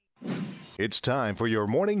It's time for your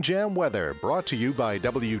Morning Jam weather, brought to you by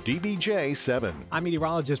WDBJ 7. I'm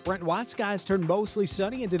meteorologist Brent Watts. Skies turn mostly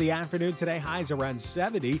sunny into the afternoon today. Highs around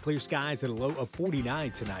 70. Clear skies at a low of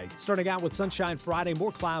 49 tonight. Starting out with sunshine Friday,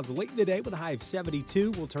 more clouds late in the day with a high of 72.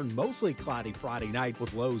 We'll turn mostly cloudy Friday night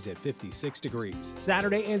with lows at 56 degrees.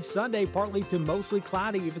 Saturday and Sunday, partly to mostly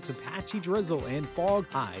cloudy with some patchy drizzle and fog,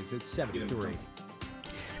 highs at 73.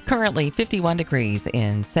 Currently 51 degrees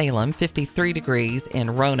in Salem, 53 degrees in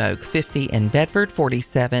Roanoke, 50 in Bedford,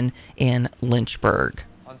 47 in Lynchburg.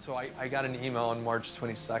 So I got an email on March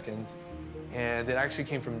 22nd, and it actually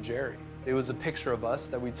came from Jerry. It was a picture of us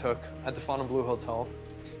that we took at the Fontainebleau Hotel.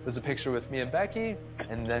 It was a picture with me and Becky,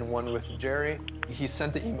 and then one with Jerry. He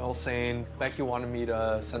sent the email saying, Becky wanted me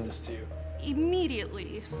to send this to you.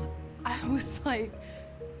 Immediately, I was like,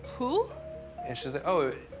 who? And she's like,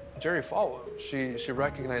 oh, Jerry Falwell. She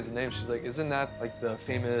recognized the name. She's like, isn't that like the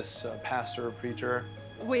famous pastor or preacher?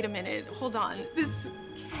 Wait a minute, hold on. This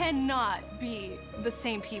cannot be the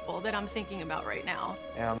same people that I'm thinking about right now.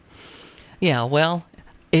 Yeah, well,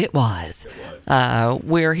 it was.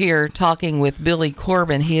 We're here talking with Billy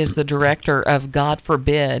Corbin. He is the director of God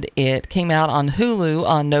Forbid. It came out on Hulu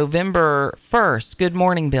on November 1st. Good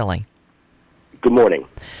morning, Billy. Good morning.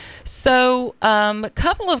 So, a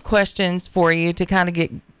couple of questions for you to kind of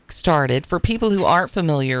get started. For people who aren't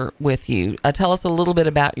familiar with you, tell us a little bit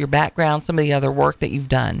about your background, some of the other work that you've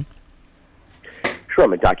done. Sure,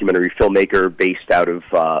 I'm a documentary filmmaker based out of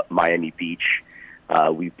Miami Beach.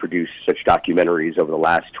 We've produced such documentaries over the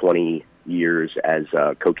last 20 years as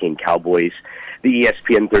Cocaine Cowboys, the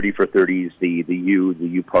ESPN 30 for 30s, the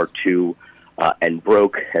U Part 2, and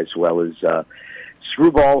Broke, as well as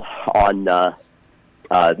Screwball on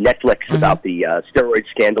Netflix about the steroid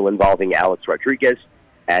scandal involving Alex Rodriguez,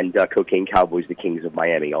 and Cocaine Cowboys, the Kings of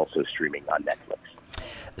Miami, also streaming on Netflix.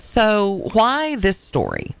 So why this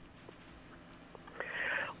story?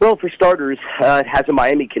 Well, for starters, it has a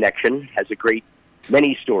Miami connection, has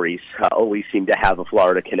many stories always seem to have a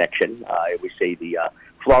Florida connection. I always say the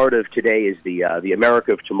Florida of today is the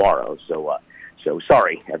America of tomorrow. So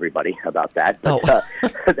sorry, everybody, about that. But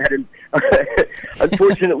that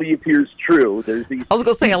unfortunately appears true. There's these. I was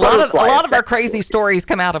going to say a lot of our crazy stories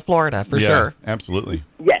come out of Florida for sure. Absolutely.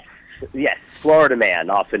 Yes. Florida man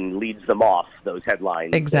often leads them off, those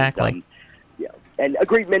headlines. Exactly. And a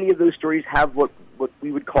great many of those stories have what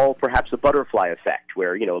we would call perhaps a butterfly effect,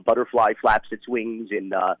 where a butterfly flaps its wings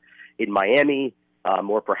in Miami.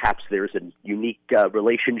 Or perhaps there's a unique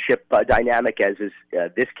relationship dynamic, as is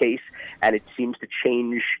this case, and it seems to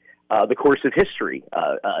change the course of history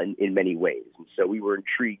in many ways. And so we were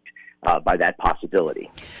intrigued by that possibility.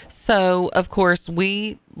 So, of course,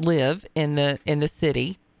 we live in the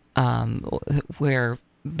city where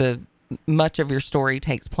much of your story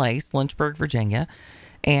takes place, Lynchburg, Virginia,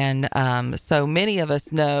 and so many of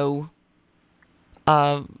us know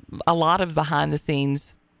a lot of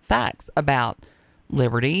behind-the-scenes facts about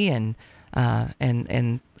Liberty and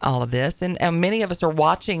all of this, and many of us are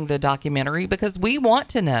watching the documentary because we want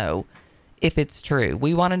to know if it's true.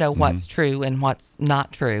 We want to know what's true and what's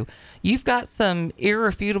not true. You've got some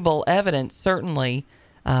irrefutable evidence, certainly,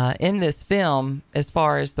 in this film as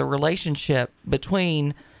far as the relationship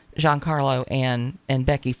between Giancarlo and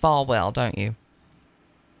Becky Falwell, don't you?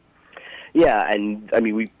 Yeah, and I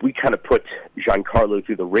mean, we kind of put Giancarlo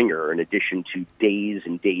through the ringer in addition to days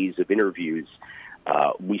and days of interviews.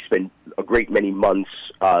 We spent a great many months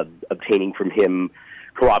obtaining from him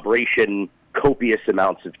corroboration, copious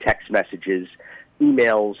amounts of text messages,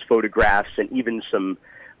 emails, photographs, and even some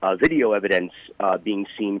video evidence being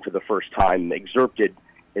seen for the first time, excerpted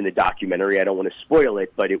in the documentary. I don't want to spoil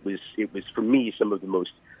it, but it was for me some of the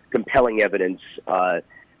most compelling evidence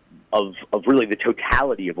of really the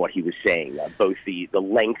totality of what he was saying, both the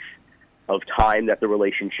length of time that the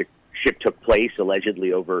relationship took place,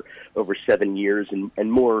 allegedly over 7 years,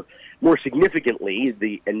 and more significantly,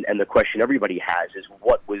 the question everybody has is,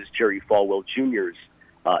 what was Jerry Falwell Jr.'s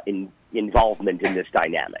involvement in this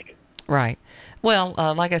dynamic? Right. Well,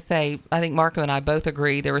 like I say, I think Marco and I both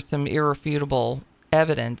agree there was some irrefutable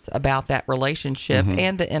evidence about that relationship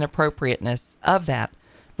and the inappropriateness of that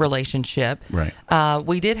relationship. Right.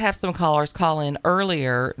 We did have some callers call in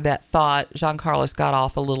earlier that thought Giancarlo got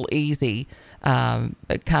off a little easy.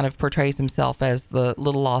 It kind of portrays himself as the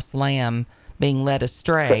little lost lamb being led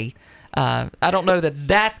astray. I don't know that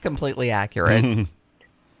that's completely accurate.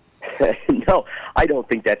 No, I don't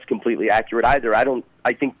think that's completely accurate either.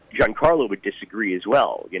 I think Giancarlo would disagree as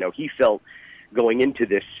well. He felt going into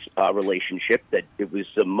this relationship that it was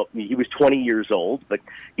he was 20 years old, but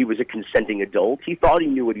he was a consenting adult. He thought he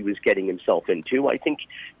knew what he was getting himself into. I think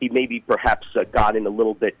he maybe perhaps got in a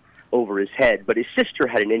little bit over his head. But his sister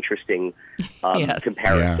had an interesting Yes.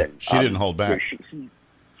 comparison. Yeah, she didn't hold back.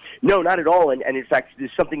 No, not at all. And in fact,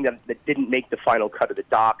 there's something that didn't make the final cut of the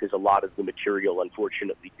doc, as a lot of the material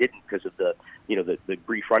unfortunately didn't, because of the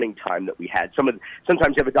brief running time that we had.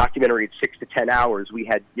 Sometimes you have a documentary at 6 to 10 hours. We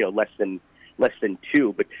had less than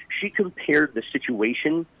 2. But she compared the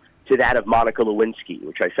situation to that of Monica Lewinsky,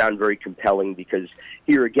 which I found very compelling, because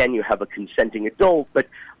here again you have a consenting adult, but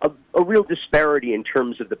a real disparity in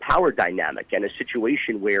terms of the power dynamic, and a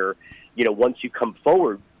situation where once you come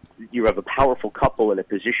forward, you have a powerful couple in a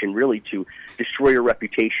position really to destroy your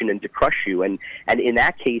reputation and to crush you. And in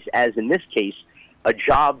that case, as in this case, a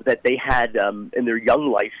job that they had in their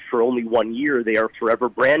young life for only 1 year, they are forever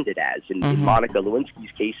branded as. In Monica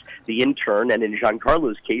Lewinsky's case, the intern, and in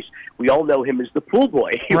Giancarlo's case, we all know him as the pool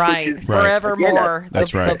boy. Right, forevermore,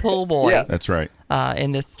 That's right. The pool boy. Yeah. That's right.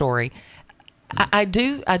 In this story. I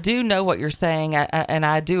do know what you're saying, and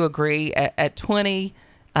I do agree. At 20,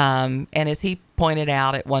 and as he pointed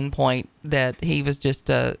out at one point, that he was just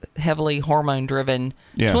a heavily hormone-driven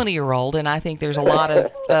 20-year-old, and I think there's a lot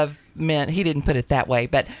of men. He didn't put it that way,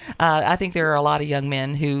 but I think there are a lot of young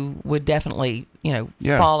men who would definitely,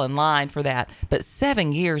 fall in line for that. But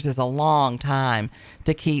 7 years is a long time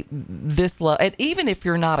to keep this low. And even if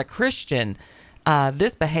you're not a Christian,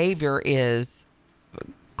 this behavior is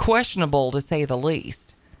questionable, to say the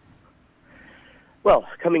least. Well,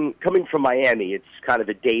 coming from Miami, it's kind of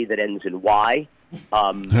a day that ends in Y,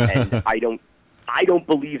 and I don't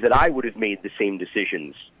believe that I would have made the same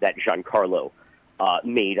decisions that Giancarlo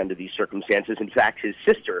made under these circumstances. In fact, his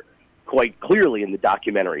sister, quite clearly in the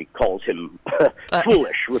documentary, calls him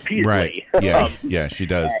foolish repeatedly. Right? Yeah, she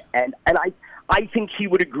does. And I think he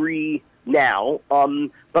would agree now.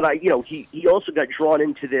 But he also got drawn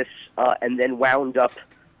into this and then wound up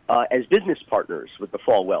as business partners with the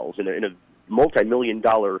Falwells in a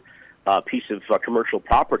multi-million-dollar piece of commercial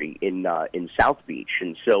property in South Beach.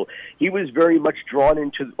 And so he was very much drawn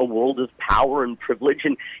into a world of power and privilege,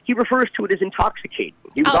 and he refers to it as intoxicating.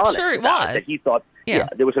 He was honest about it, that he thought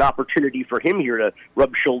there was an opportunity for him here to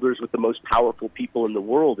rub shoulders with the most powerful people in the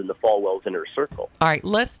world in the Falwell's inner circle. All right,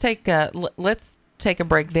 let's take a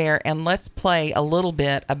break there, and let's play a little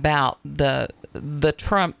bit about the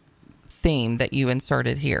Trump theme that you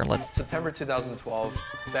inserted here. September 2012,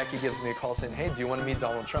 Becky gives me a call saying, "Hey, do you want to meet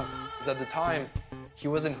Donald Trump?" Because at the time, he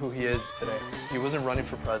wasn't who he is today. He wasn't running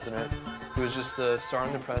for president. He was just a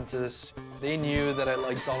starring apprentice. They knew that I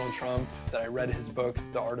liked Donald Trump, that I read his book,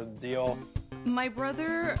 The Art of the Deal. My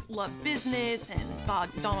brother loved business and thought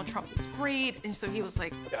Donald Trump was great, and so he was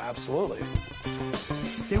like, Yeah, absolutely.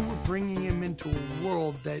 They were bringing him into a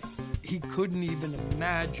world that he couldn't even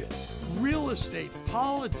imagine. Real estate,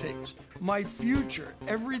 politics, my future,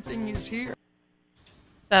 everything is here.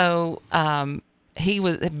 So he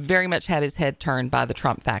was very much had his head turned by the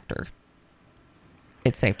Trump factor.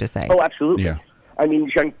 It's safe to say. Oh, absolutely. Yeah. I mean,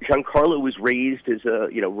 Giancarlo was raised as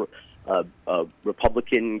a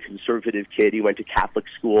Republican conservative kid. He went to Catholic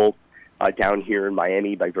school down here in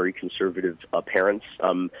Miami by very conservative parents.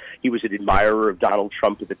 He was an admirer of Donald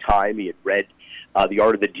Trump at the time. He had read The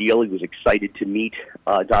Art of the Deal. He was excited to meet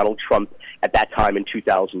Donald Trump at that time in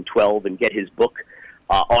 2012 and get his book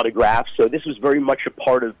autographed. So this was very much a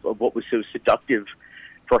part of what was so seductive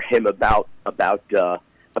for him about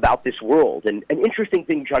this world. And an interesting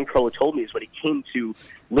thing Giancarlo told me is when he came to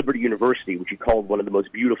Liberty University, which he called one of the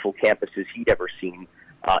most beautiful campuses he'd ever seen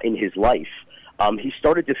in his life, he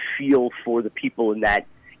started to feel for the people in that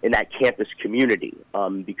campus community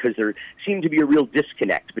because there seemed to be a real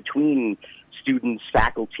disconnect between students,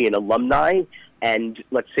 faculty, and alumni, and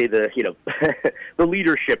let's say the the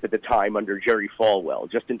leadership at the time under Jerry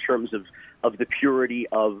Falwell, just in terms of the purity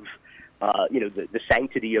of the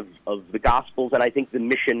sanctity of the Gospels, and I think the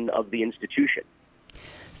mission of the institution.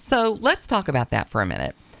 So let's talk about that for a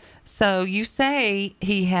minute. So you say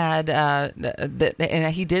he had,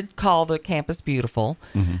 and he did call the campus beautiful,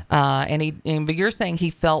 but you're saying he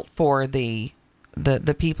felt for the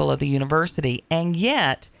people of the university, and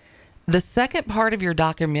yet the second part of your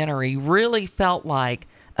documentary really felt like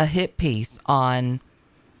a hit piece on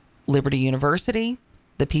Liberty University,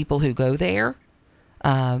 the people who go there,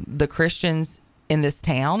 the Christians in this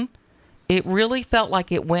town. It really felt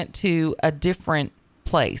like it went to a different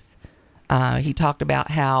place. He talked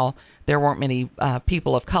about how there weren't many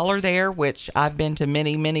people of color there, which I've been to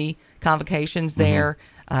many, many convocations there.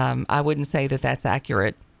 I wouldn't say that that's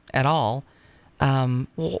accurate at all.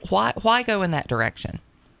 Why go in that direction?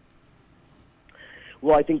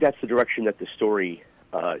 Well, I think that's the direction that the story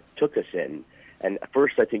took us in. And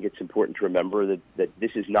first, I think it's important to remember that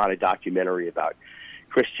this is not a documentary about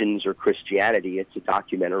Christians or Christianity. It's a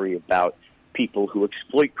documentary about people who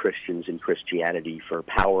exploit Christians and Christianity for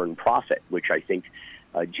power and profit, which I think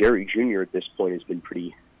Jerry Jr. at this point has been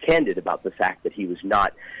pretty candid about the fact that he was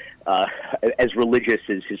not as religious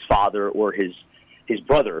as his father or his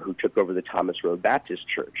brother, who took over the Thomas Road Baptist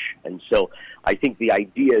Church. And so I think the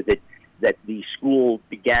idea that the school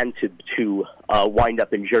began to wind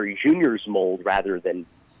up in Jerry Jr.'s mold rather than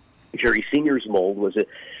Jerry Sr.'s mold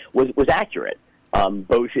was accurate,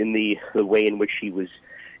 both in the way in which he was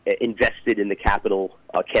invested in the capital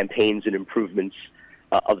campaigns and improvements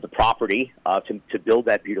of the property to build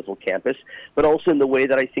that beautiful campus, but also in the way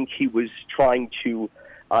that I think he was trying to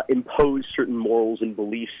impose certain morals and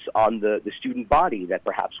beliefs on the student body that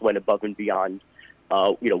perhaps went above and beyond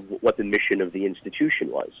what the mission of the institution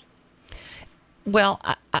was. Well,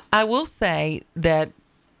 I will say that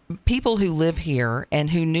people who live here and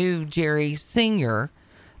who knew Jerry Sr.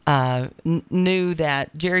 Knew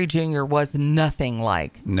that Jerry Jr. was nothing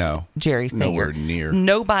like Jerry Sr. Nowhere near.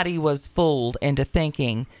 Nobody was fooled into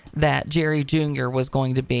thinking that Jerry Jr. was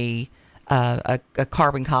going to be a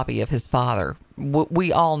carbon copy of his father.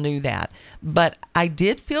 We all knew that. But I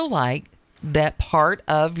did feel like that part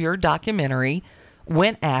of your documentary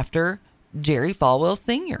went after Jerry Falwell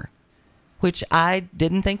Sr., which I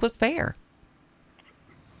didn't think was fair.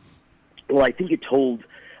 Well, I think it told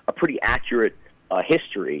a pretty accurate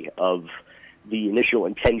history of the initial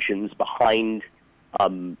intentions behind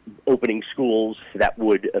opening schools that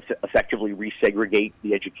would effectively resegregate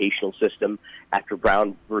the educational system after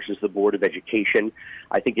Brown versus the Board of Education.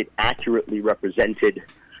 I think it accurately represented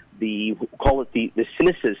the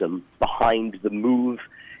cynicism behind the move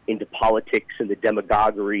into politics and the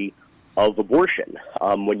demagoguery of abortion.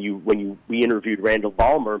 We interviewed Randall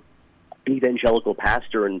Ballmer, an evangelical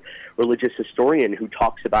pastor and religious historian, who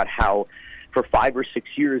talks about how for 5 or 6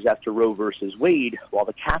 years after Roe versus Wade, while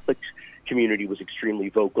the Catholic community was extremely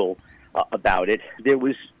vocal about it, there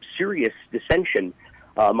was serious dissension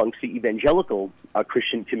amongst the evangelical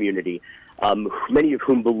Christian community, many of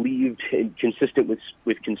whom believed, consistent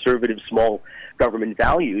with conservative small government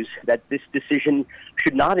values, that this decision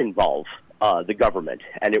should not involve the government.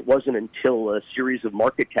 And it wasn't until a series of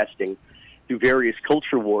market testing through various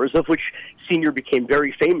culture wars, of which Senior became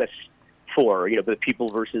very famous for, the People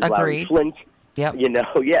versus Larry Flint. Yep.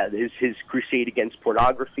 His crusade against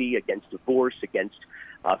pornography, against divorce, against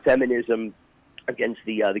feminism, against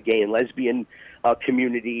the gay and lesbian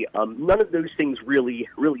community. None of those things really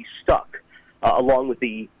stuck, along with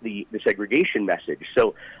the segregation message.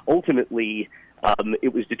 So ultimately,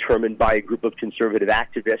 it was determined by a group of conservative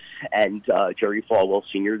activists and Jerry Falwell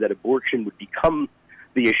Sr. that abortion would become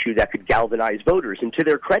the issue that could galvanize voters. And to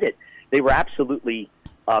their credit, they were absolutely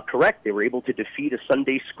correct. They were able to defeat a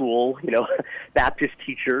Sunday school, Baptist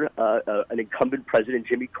teacher, an incumbent president,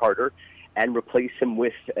 Jimmy Carter, and replace him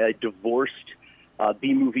with a divorced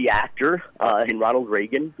B-movie actor in Ronald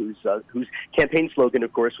Reagan, whose campaign slogan,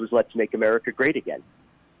 of course, was "Let's make America great again."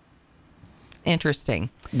 Interesting.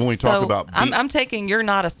 When we talk about, I'm taking you're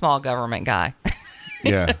not a small government guy.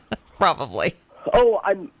 Yeah, probably. Oh,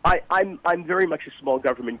 I'm very much a small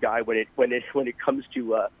government guy when it comes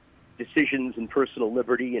to decisions and personal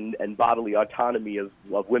liberty and bodily autonomy of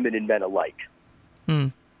women and men alike.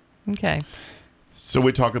 Okay. So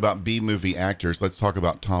we talk about B-movie actors. Let's talk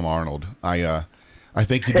about Tom Arnold. I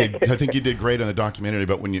think he did. I think he did great on the documentary.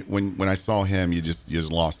 But when I saw him, you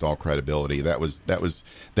just lost all credibility. That was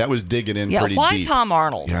digging in pretty deep. Why Tom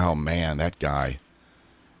Arnold? Yeah, oh man, that guy.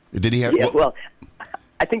 Did he have? Yeah, well,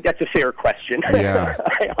 I think that's a fair question. Yeah,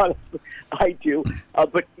 I do.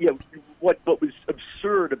 But what was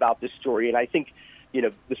absurd about this story, and I think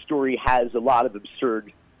the story has a lot of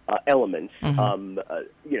absurd elements. Mm-hmm.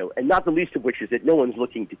 And not the least of which is that no one's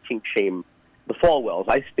looking to kink shame the Falwells.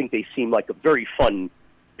 I think they seem like a very fun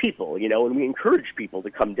people, and we encourage people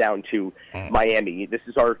to come down to Miami. This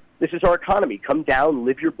is our economy. Come down,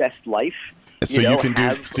 live your best life. Certainly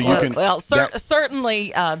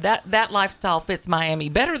that lifestyle fits Miami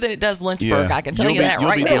better than it does Lynchburg. Yeah. I can tell you that right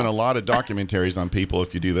now. You'll be doing a lot of documentaries on people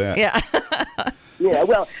if you do that. Yeah. Yeah,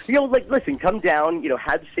 well, listen, come down,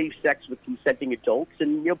 have safe sex with consenting adults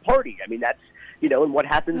and, party. I mean, that's, and what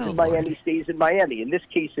happens in Miami stays in Miami. In this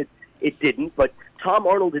case, it didn't, but Tom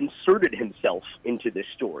Arnold inserted himself into this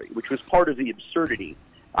story, which was part of the absurdity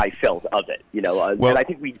I felt of it, and I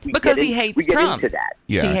think we because he hates Trump. Get into that.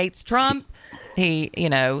 Yeah. He hates Trump. He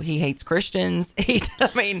hates Christians.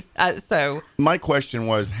 So my question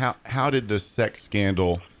was, how did the sex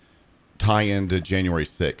scandal tie into January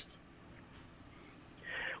 6th?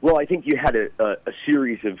 Well, I think you had a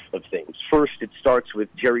series of things. First, it starts with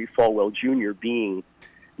Jerry Falwell Jr. being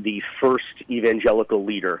the first evangelical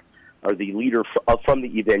leader, or the leader from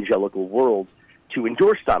the evangelical world, to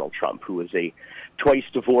endorse Donald Trump, who is a twice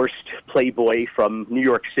divorced playboy from New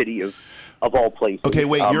York City, of all places. Okay,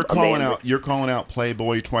 wait, you're calling out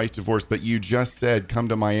playboy, twice divorced, but you just said come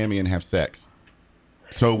to Miami and have sex.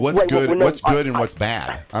 So what's good and what's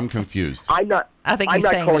bad? I'm confused. I think he's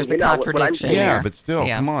saying there's a contradiction. Yeah, but still,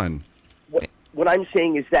 come on. What I'm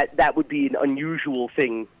saying is that would be an unusual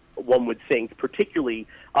thing, one would think, particularly,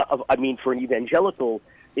 for an evangelical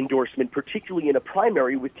endorsement, particularly in a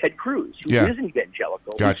primary with Ted Cruz, who is an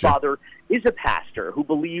evangelical. Gotcha. His father is a pastor who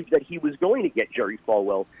believed that he was going to get Jerry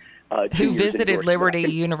Falwell. Who visited Liberty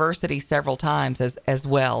University several times as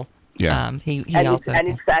well. Yeah. He and also...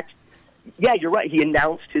 in fact, yeah, you're right. He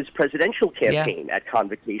announced his presidential campaign at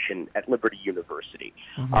Convocation at Liberty University.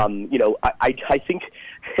 Mm-hmm. I think,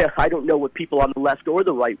 I don't know what people on the left or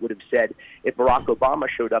the right would have said if Barack Obama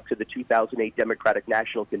showed up to the 2008 Democratic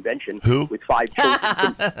National Convention with 5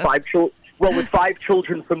 children. With 5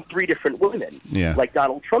 children from 3 different women, like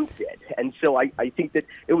Donald Trump did. And so I think that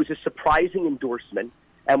it was a surprising endorsement.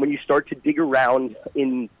 And when you start to dig around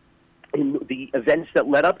in the events that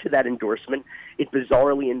led up to that endorsement, it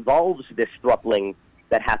bizarrely involves this throupling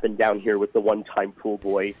that happened down here with the one-time pool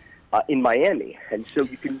boy in Miami. And so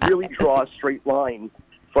you can really draw a straight line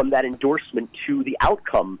from that endorsement to the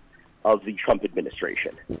outcome of the Trump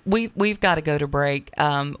administration. We've got to go to break.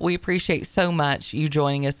 We appreciate so much you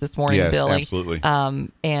joining us this morning, yes, Billy. Absolutely.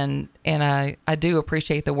 And I do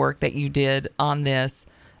appreciate the work that you did on this.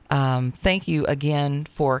 Thank you again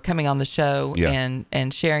for coming on the show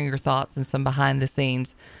and sharing your thoughts and some behind the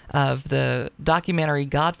scenes of the documentary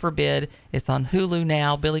God Forbid. It's on Hulu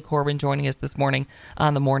now. Billy Corben joining us this morning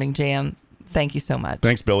on the Morning Jam. Thank you so much.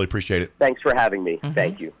 Thanks, Billy. Appreciate it. Thanks for having me. Mm-hmm.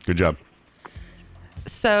 Thank you. Good job.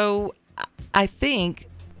 So I think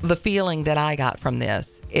the feeling that I got from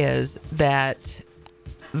this is that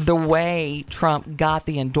the way Trump got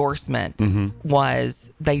the endorsement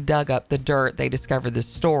was they dug up the dirt, they discovered the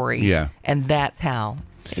story, and that's how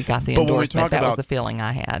he got the endorsement. That was the feeling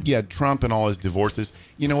I had. Yeah, Trump and all his divorces.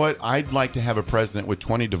 You know what? I'd like to have a president with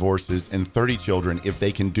 20 divorces and 30 children if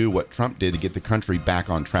they can do what Trump did to get the country back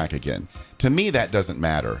on track again. To me, that doesn't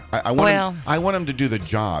matter. I want him to do the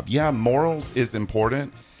job. Yeah, morals is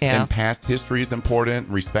important. And past history is important.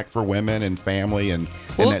 Respect for women and family and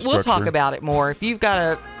that structure. We'll talk about it more. If you've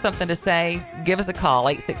got something to say, give us a call,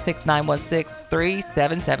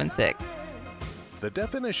 866-916-3776. The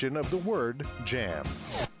definition of the word jam.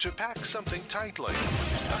 To pack something tightly.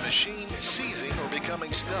 A machine seizing or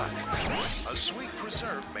becoming stuck. A sweet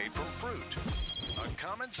preserve made from fruit. A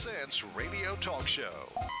common sense radio talk show.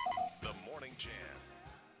 The Morning Jam.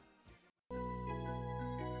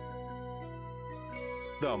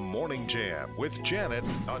 The Morning Jam with Janet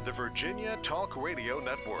on the Virginia Talk Radio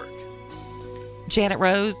Network. Janet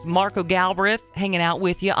Rose, Marco Galbraith hanging out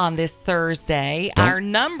with you on this Thursday. Our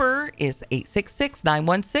number is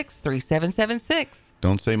 866-916-3776.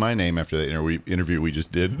 Don't say my name after that interview we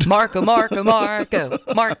just did. Marco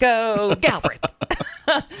Galbraith.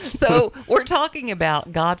 So we're talking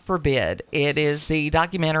about God Forbid. It is the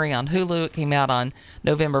documentary on Hulu. It came out on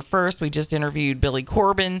November 1st. We just interviewed Billy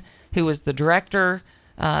Corben, who was the director.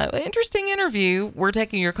 Interesting interview. We're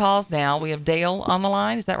taking your calls now. We have Dale on the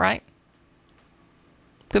line. Is that right?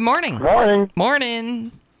 Good morning.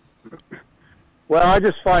 Morning. Well, I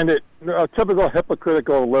just find it typical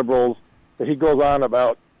hypocritical of liberals that he goes on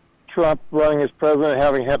about Trump running as president,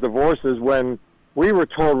 having had divorces, when we were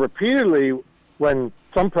told repeatedly when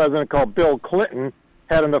some president called Bill Clinton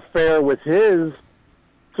had an affair with his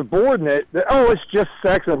subordinate that, it's just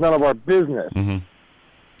sex, it's none of our business. Mm-hmm.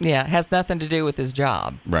 Yeah, it has nothing to do with his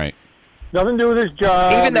job. Right. Nothing to do with his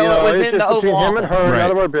job. Even though it was in the Oval Office. Him and her, none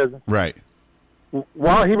of our business. Right.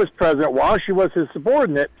 While he was president, while she was his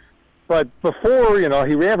subordinate, but before,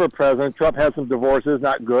 he ran for president, Trump had some divorces,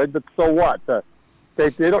 not good, but so what? The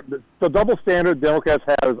double standard Democrats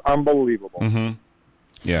have is unbelievable. Mm-hmm.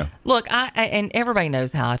 Yeah. Look, and everybody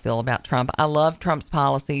knows how I feel about Trump. I love Trump's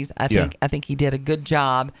policies. I think he did a good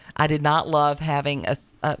job. I did not love having a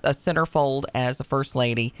centerfold as a first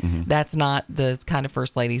lady. Mm-hmm. That's not the kind of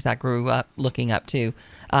first ladies I grew up looking up to.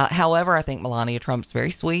 However, I think Melania Trump's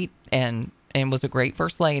very sweet and was a great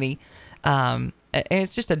first lady. And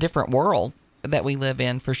it's just a different world that we live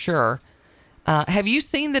in for sure. Have you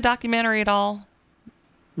seen the documentary at all?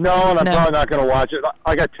 No, and I'm probably not going to watch it.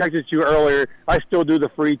 I got texted to you earlier. I still do the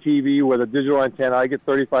free TV with a digital antenna. I get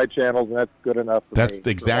 35 channels, and that's good enough for me. That's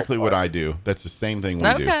exactly what I do. That's the same thing we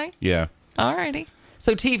do. Okay. Yeah. All righty.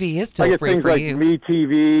 So TV is still I get free things for like you.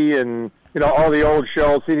 MeTV and all the old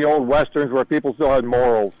shows, see the old westerns where people still had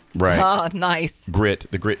morals. Right. Oh, nice. The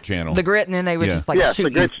Grit channel. The Grit, and then they would just Yes, shoot the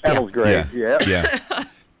Grit you. channel's great. Yeah.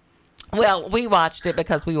 Well, we watched it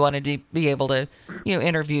because we wanted to be able to,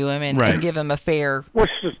 interview him and give him a fair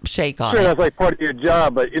shake on Sure, it. that's like part of your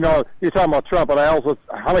job, but you're talking about Trump, and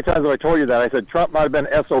how many times have I told you that? I said Trump might have been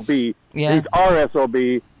SOB. Yeah. He's our SOB,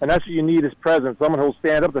 and that's what you need as president, someone who'll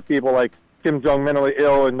stand up to people like Kim Jong mentally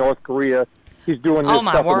ill in North Korea. He's doing this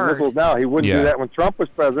stuff with the missiles now. He wouldn't do that when Trump was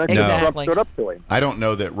president because Trump stood up to him. I don't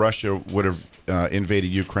know that Russia would have invaded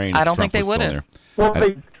Ukraine. I don't Trump think they was would still have.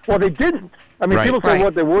 there. Well, they didn't. I mean, people say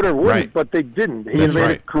what they would or wouldn't, but they didn't. He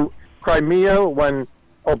invaded Crimea when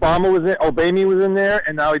Obama was in there,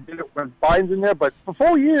 and now he did it when Biden's in there. But for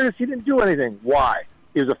 4 years, he didn't do anything. Why?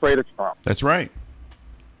 He was afraid of Trump. That's right.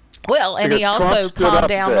 Well, and he also calmed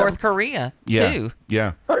down North Korea, too.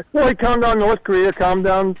 Yeah. Well, he calmed down North Korea, calmed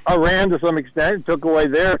down Iran to some extent, and took away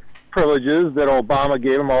their privileges that Obama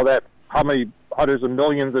gave them, all that, how many hundreds of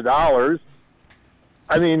millions of dollars.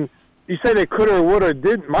 I mean, you say they could or would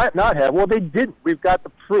or might not have. Well, they didn't. We've got the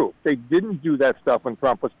proof. They didn't do that stuff when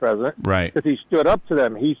Trump was president. Right. Because he stood up to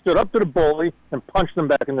them. He stood up to the bully and punched them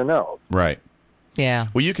back in the nose. Right. Yeah.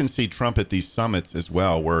 Well, you can see Trump at these summits as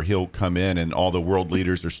well, where he'll come in and all the world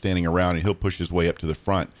leaders are standing around and he'll push his way up to the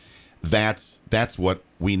front. That's what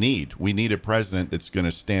we need. We need a president that's going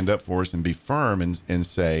to stand up for us and be firm and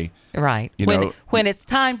say, right. When it's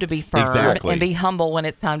time to be firm and be humble when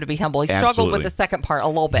it's time to be humble. He struggled with the second part a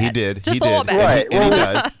little bit. He did. Just a little bit. Right. And he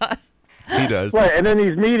does. He does. Right, and in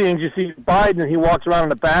these meetings, you see Biden, he walks around in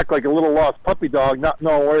the back like a little lost puppy dog, not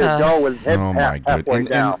knowing where to go with his head halfway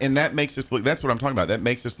down. And that makes us look, that's what I'm talking about. That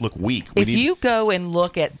makes us look weak. If you go and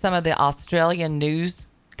look at some of the Australian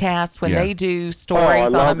newscasts when they do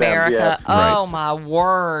stories on America, my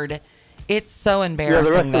word, it's so embarrassing,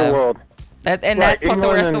 the rest of the world. And that's what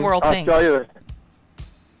the rest of the world thinks. Australia,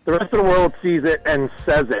 the rest of the world sees it and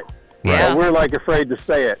says it. Yeah. But we're like afraid to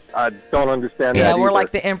say it. I don't understand that. Yeah, we're either. like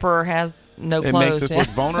the emperor has no clothes. It makes us look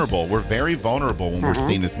vulnerable. We're very vulnerable when we're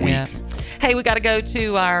seen as weak. Yeah. Hey, we got to go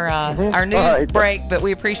to our news break, but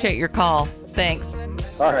we appreciate your call. Thanks.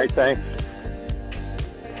 All right, thanks.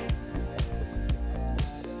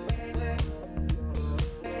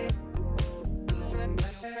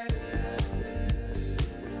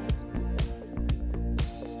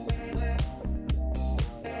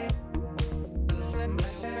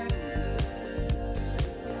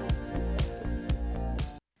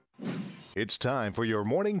 It's time for your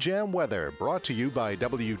Morning Jam weather, brought to you by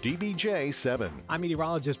WDBJ 7. I'm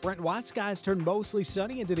meteorologist Brent Watts. Skies turn mostly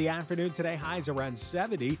sunny into the afternoon today. Highs around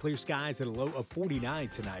 70. Clear skies at a low of 49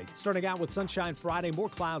 tonight. Starting out with sunshine Friday, more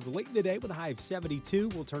clouds late in the day with a high of 72.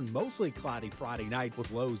 Will turn mostly cloudy Friday night with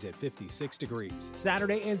lows at 56 degrees.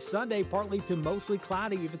 Saturday and Sunday, partly to mostly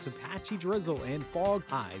cloudy with some patchy drizzle and fog.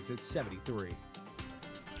 Highs at 73.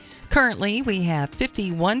 Currently, we have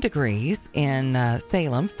 51 degrees in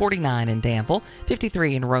Salem, 49 in Danville,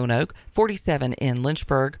 53 in Roanoke, 47 in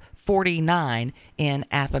Lynchburg, 49 in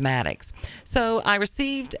Appomattox. So I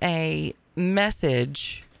received a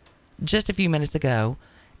message just a few minutes ago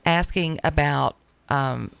asking about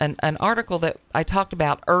an article that I talked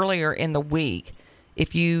about earlier in the week.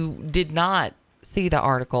 If you did not see the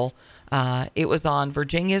article, it was on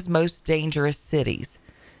Virginia's most dangerous cities.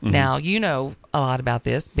 Mm-hmm. Now, you know a lot about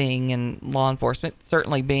this, being in law enforcement,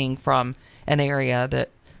 certainly being from an area that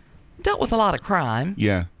dealt with a lot of crime.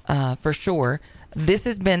 Yeah. For sure. This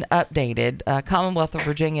has been updated. Commonwealth of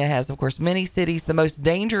Virginia has, of course, many cities. The most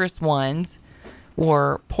dangerous ones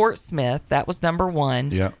were Portsmouth. That was number 1.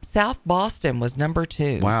 Yeah. South Boston was number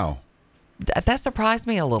 2. Wow. That surprised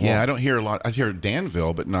me a little. Yeah, I don't hear a lot. I hear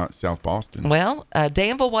Danville, but not South Boston. Well,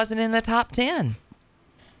 Danville wasn't in the top 10.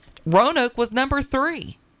 Roanoke was number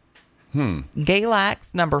 3.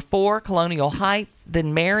 Galax, number 4, Colonial Heights,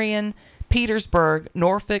 then Marion, Petersburg,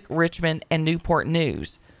 Norfolk, Richmond, and Newport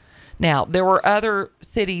News. Now, there were other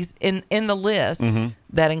cities in the list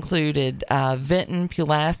that included Vinton,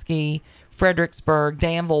 Pulaski, Fredericksburg.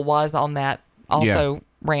 Danville was on that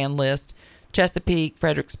ran list. Chesapeake,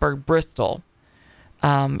 Fredericksburg, Bristol.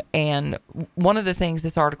 And one of the things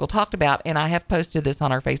this article talked about, and I have posted this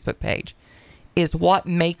on our Facebook page, is what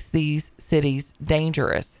makes these cities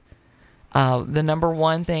dangerous. The number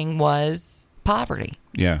 1 thing was poverty.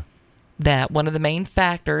 Yeah. That one of the main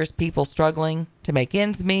factors, people struggling to make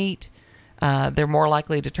ends meet, they're more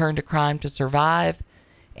likely to turn to crime to survive,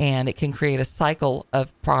 and it can create a cycle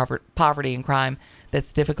of poverty and crime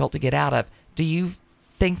that's difficult to get out of. Do you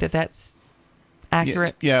think that that's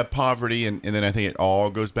accurate? Yeah, poverty, and then I think it all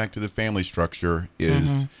goes back to the family structure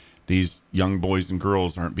is these young boys and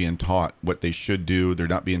girls aren't being taught what they should do. They're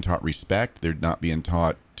not being taught respect. They're not being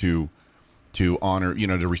taught to honor,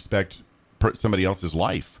 to respect somebody else's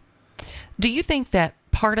life. Do you think that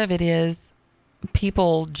part of it is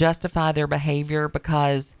people justify their behavior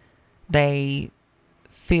because they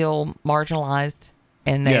feel marginalized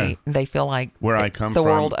and they feel like where I come the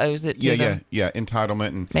from, world owes it to them? Yeah, entitlement,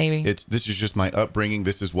 and maybe this is just my upbringing.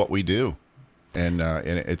 This is what we do, and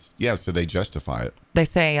it's so they justify it. They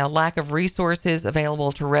say a lack of resources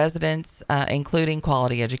available to residents, including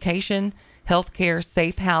quality education, healthcare,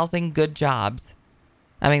 safe housing, good jobs.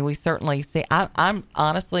 I mean, we certainly see. I'm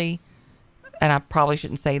honestly, and I probably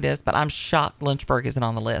shouldn't say this, but I'm shocked Lynchburg isn't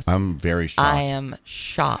on the list. I'm very shocked. I am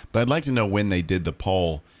shocked. But I'd like to know when they did the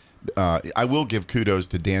poll. I will give kudos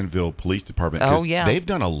to Danville Police Department. Oh, yeah. They've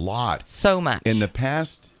done a lot. So much. In the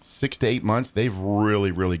past 6 to 8 months, they've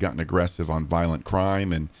really, really gotten aggressive on violent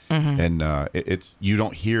crime. And it's you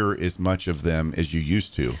don't hear as much of them as you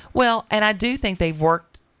used to. Well, and I do think they've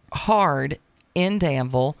worked hard in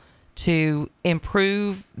Danville to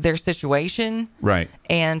improve their situation. Right.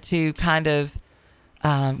 And to kind of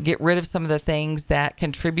get rid of some of the things that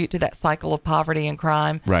contribute to that cycle of poverty and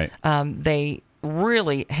crime. Right. They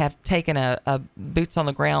really have taken a boots on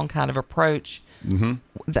the ground kind of approach.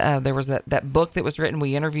 There was that book that was written.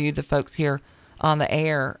 We interviewed the folks here on the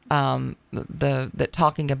air, that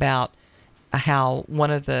talking about how one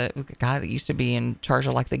of the guy that used to be in charge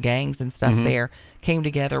of like the gangs and stuff there came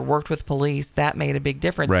together, worked with police. That made a big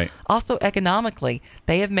difference. Right. Also economically,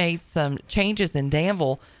 they have made some changes in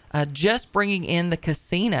Danville. Just bringing in the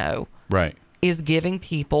casino is giving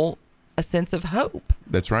people a sense of hope.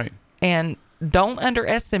 That's right. And don't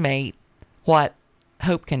underestimate what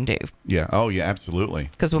hope can do. Yeah. Oh, yeah, absolutely.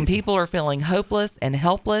 Because when people are feeling hopeless and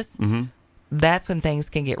helpless, that's when things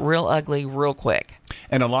can get real ugly real quick.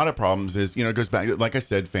 And a lot of problems is, it goes back, like I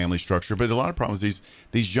said, family structure. But a lot of problems,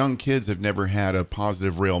 these young kids have never had a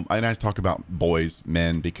positive real, and I talk about boys,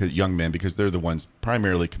 young men, because they're the ones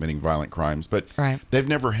primarily committing violent crimes. But they've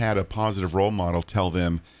never had a positive role model tell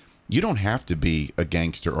them, you don't have to be a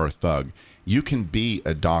gangster or a thug. You can be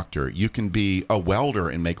a doctor. You can be a welder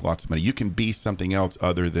and make lots of money. You can be something else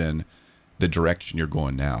other than the direction you're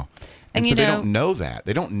going now. And so they don't know that.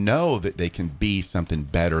 They don't know that they can be something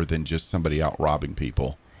better than just somebody out robbing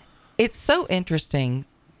people. It's so interesting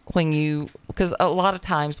because a lot of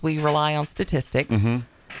times we rely on statistics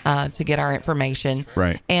to get our information.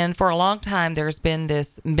 Right. And for a long time, there's been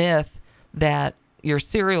this myth that your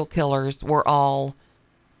serial killers were all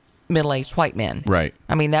middle-aged white men. Right.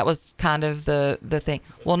 I mean, that was kind of the thing.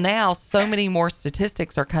 Well, now so many more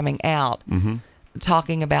statistics are coming out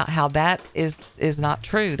talking about how that is not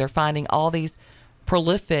true. They're finding all these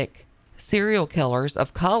prolific serial killers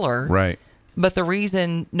of color. Right. But the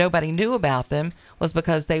reason nobody knew about them was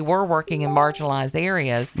because they were working in marginalized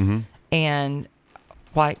areas. And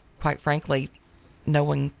quite frankly, no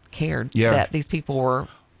one cared that these people were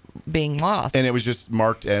being lost. And it was just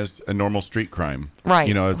marked as a normal street crime.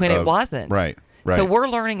 Right. When it wasn't. Right. Right. So we're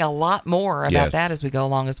learning a lot more about that as we go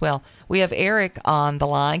along as well. We have Eric on the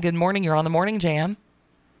line. Good morning. You're on the Morning Jam.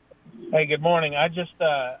 Hey, good morning. I just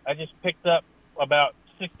picked up about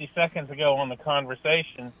 60 seconds ago on the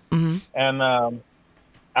conversation, and I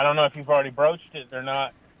don't know if you've already broached it or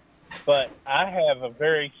not, but I have a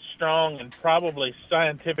very strong and probably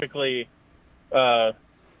scientifically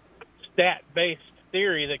stat-based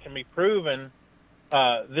theory that can be proven.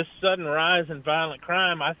 This sudden rise in violent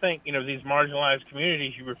crime, I think, these marginalized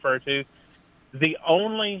communities you refer to, the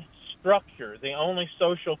only structure, the only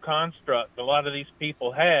social construct a lot of these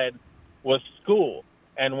people had was school.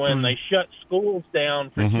 And when they shut schools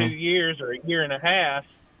down for 2 years or a year and a half,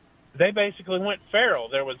 they basically went feral.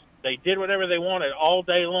 They did whatever they wanted all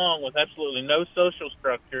day long with absolutely no social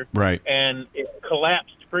structure. Right. And it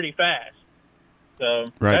collapsed pretty fast.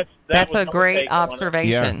 So that's a great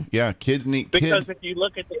observation. Yeah, kids need because if you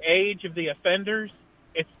look at the age of the offenders,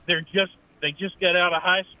 they just got out of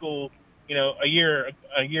high school, a year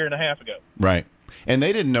and a half ago. Right. And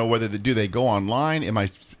they didn't know whether do they go online?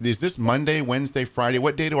 Is this Monday, Wednesday, Friday?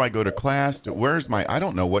 What day do I go to class? I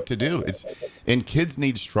don't know what to do. And kids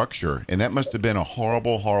need structure, and that must have been a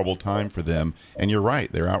horrible, horrible time for them. And you're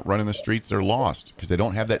right. They're out running the streets. They're lost because they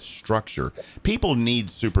don't have that structure. People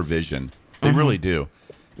need supervision. They really do,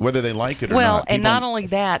 whether they like it or not. Well, and not only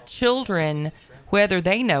that, children, whether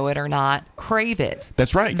they know it or not, crave it.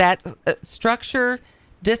 That's right. That structure,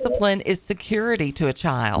 discipline is security to a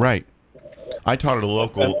child. Right. I taught at a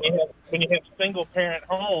local. When you have single parent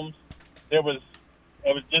homes, it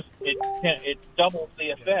doubles the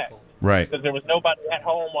effect. Right. Because there was nobody at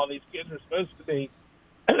home while these kids were supposed to be,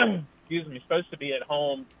 supposed to be at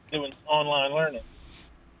home doing online learning.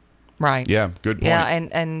 Right. Yeah, good point. Yeah,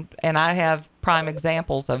 and I have prime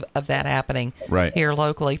examples of that happening Right. here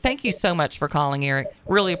locally. Thank you so much for calling, Eric.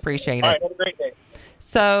 Really appreciate it. All right, have a great day.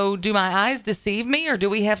 So, do my eyes deceive me, or do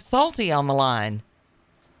we have Salty on the line?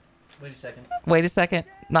 Wait a second. Wait a second.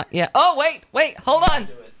 Not yet. Oh, wait. Hold on.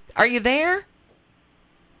 Are you there?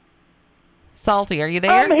 Salty, are you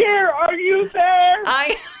there? I'm here. Are you there?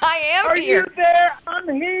 I am Are here. you there? I'm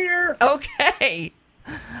here. Okay.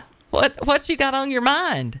 What you got on your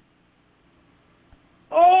mind?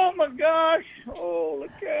 Oh my gosh! Holy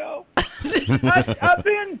cow! I've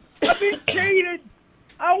been cheated.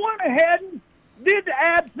 I went ahead and did the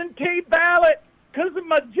absentee ballot because of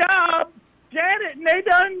my job, Janet, and they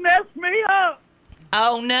done messed me up.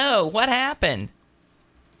 Oh no! What happened?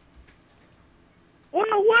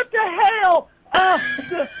 Well, what the hell?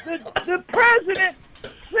 The president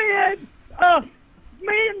said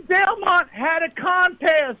me and Delmont had a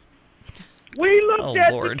contest. We looked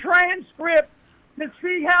at the transcript to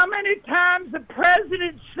see how many times the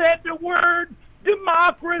president said the word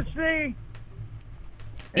democracy.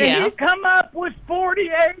 And he come up with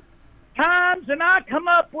 48 times, and I come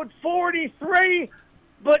up with 43.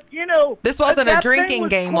 But, you know... This wasn't a drinking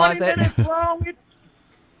game, was it? Long.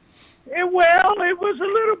 Well, it was a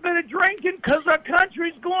little bit of drinking because our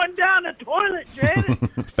country's going down the toilet, Janet.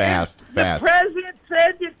 Fast. The president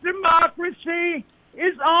said that democracy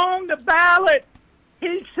is on the ballot.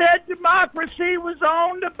 He said democracy was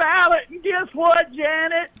on the ballot. And guess what,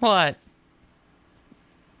 Janet? What?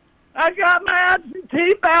 I got my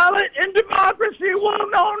absentee ballot, and democracy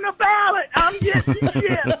wasn't on the ballot. I'm getting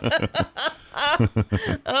shit.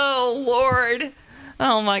 Oh, Lord.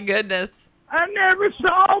 Oh, my goodness. I never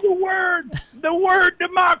saw the word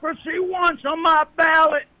democracy once on my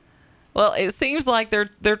ballot. Well, it seems like they're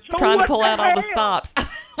trying to pull out all the stops.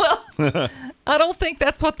 Well, I don't think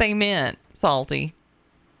that's what they meant, Salty.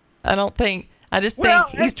 I just think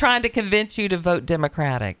he's trying to convince you to vote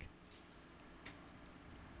Democratic.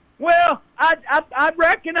 Well, I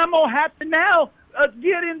reckon I'm going to have to now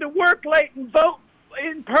get into work late and vote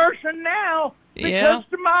in person now because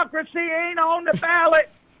democracy ain't on the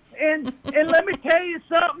ballot. And let me tell you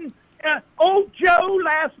something. Old Joe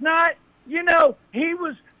last night, you know, he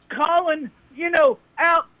was calling, you know,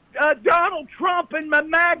 out Donald Trump and my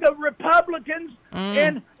MAGA Republicans.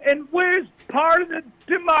 And where's part of the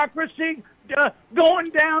democracy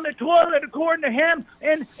going down the toilet, according to him?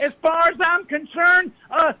 And as far as I'm concerned,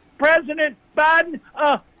 President Biden,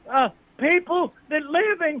 people that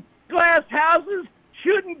live in glass houses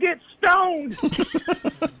shouldn't get stoned.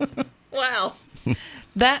 Wow.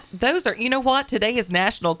 Those are, you know what? Today is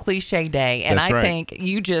National Cliche Day, and That's I right. think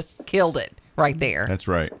you just killed it right there. That's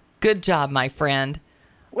right. Good job, my friend.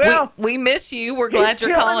 Well, we miss you. We're glad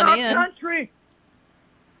you're killing calling our in. Country.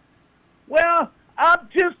 Well, I'm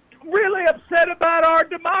just really upset about our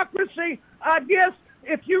democracy. I guess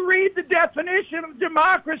if you read the definition of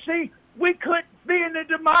democracy, we couldn't be in a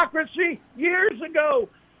democracy years ago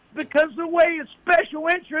because the way special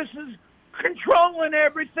interests is controlling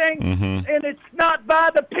everything, and it's not by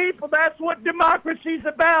the people. That's what democracy's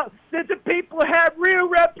about, that the people have real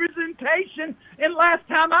representation. And last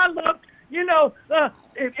time I looked, you know,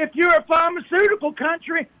 if you're a pharmaceutical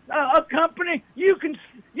company, you can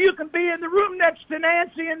be in the room next to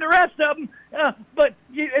Nancy and the rest of them. But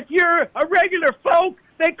if you're a regular folk,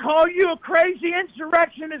 they call you a crazy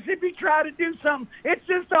insurrectionist if you try to do something. It's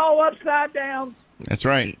just all upside down. That's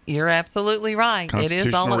right. You're absolutely right. It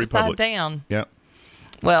is all Constitutional upside Republic. down. Yep.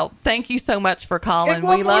 Well, thank you so much for calling. And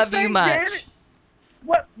one We more love thing, you much. Janet.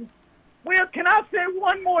 Well, can I say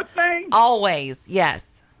one more thing? Always,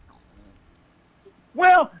 yes.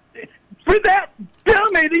 Well, for that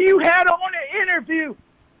dummy that you had on the interview,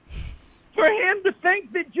 for him to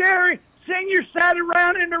think that Jerry Sr. sat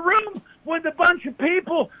around in a room with a bunch of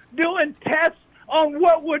people doing tests on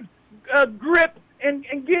what would grip and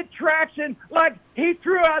get traction, like he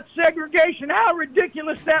threw out segregation. How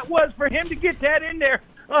ridiculous that was for him to get that in there.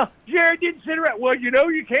 Jerry didn't sit around, well, you know,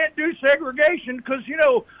 you can't do segregation because, you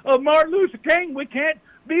know, Martin Luther King, we can't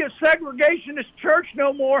be a segregationist church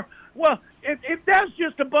no more. Well, if that's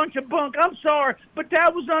just a bunch of bunk, I'm sorry, but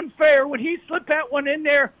that was unfair when he slipped that one in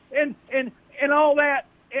there and all that.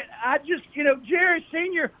 I just, you know, Jerry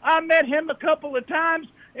Sr., I met him a couple of times,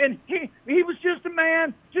 and he was just a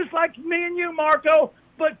man, just like me and you, Marco.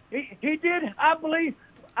 But he did, I believe,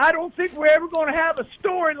 I don't think we're ever going to have a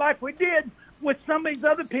story like we did with some of these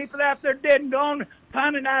other people out there dead and gone,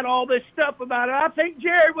 finding out all this stuff about it. I think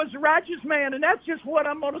Jerry was a righteous man, and that's just what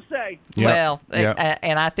I'm going to say. Yep. Well, Yep.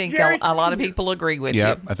 and I think Jerry a lot of people agree with you.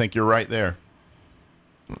 Yep. I think you're right there.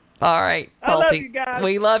 All right, I love Salty. you guys.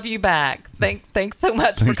 We love you back. Thanks so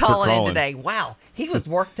much Thanks for for calling in calling. today. Wow, he was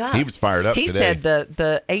worked up. He was fired up He today. said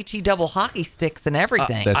the HE double hockey sticks and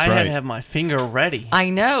everything. That's I had right. to have my finger ready.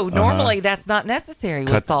 I know. Normally that's not necessary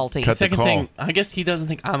with Salty. cut the Second call. thing, I guess he doesn't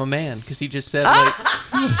think I'm a man because he just said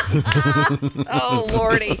Oh,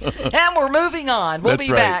 Lordy. And we're moving on. We'll That's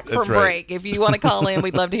be right. back That's from right. break. If you want to call in,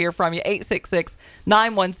 we'd love to hear from you.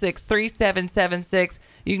 866-916-3776.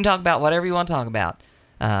 You can talk about whatever you want to talk about.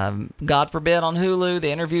 God forbid on Hulu,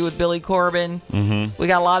 the interview with Billy Corbin. Mm-hmm. We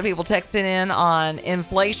got a lot of people texting in on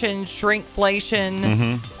inflation, shrinkflation.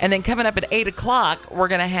 Mm-hmm. And then coming up at 8 o'clock, we're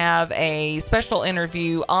going to have a special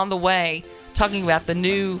interview on the way talking about the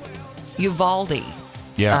new Uvalde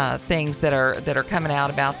things that are coming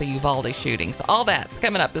out about the Uvalde shooting. So all that's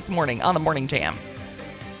coming up this morning on the Morning Jam.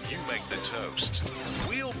 You make the toast.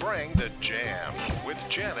 We'll bring the jam with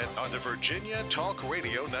Janet on the Virginia Talk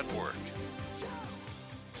Radio Network.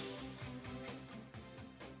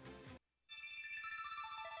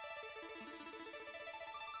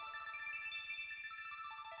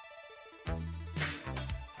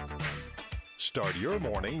 Start your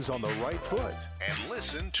mornings on the right foot and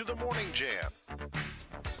listen to the Morning Jam.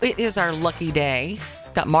 It is our lucky day.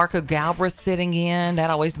 Got Marco Galbraith sitting in. That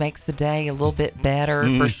always makes the day a little bit better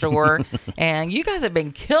for sure. And you guys have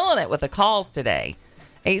been killing it with the calls today.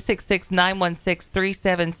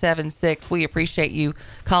 866-916-3776. We appreciate you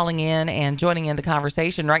calling in and joining in the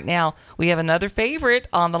conversation. Right now, we have another favorite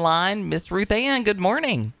on the line, Miss Ruth Ann. Good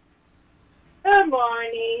morning. Good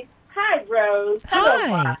morning. Hi, Rose. Hello,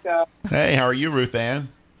 Marco. Hey, how are you, Ruth Ann?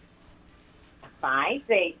 Fine,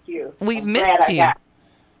 thank you. We've I'm missed glad I you. got-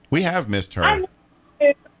 We have missed her. I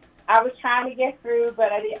was trying to get through, but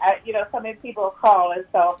so many people are calling,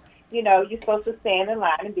 so you're supposed to stand in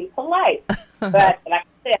line and be polite. But like I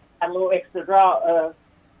said, I had a little extra job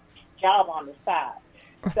on the side.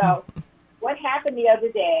 So what happened the other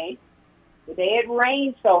day? The day it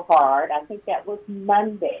rained so hard, I think that was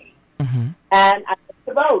Monday, and I took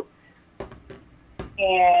the vote.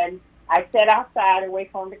 And I sat outside and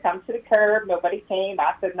waited for them to come to the curb. Nobody came.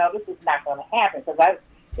 I said, no, this is not going to happen because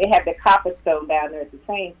they had the copper stove down there at the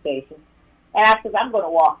train station. And I said, I'm going to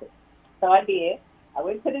walk it. So I did. I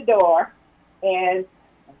went to the door and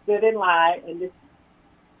I stood in line, and this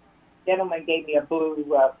gentleman gave me a blue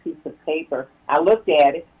piece of paper. I looked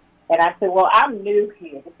at it, and I said, well, I'm new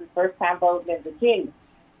here. This is the first time voting in Virginia.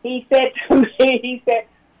 He said to me,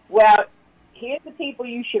 well, here's the people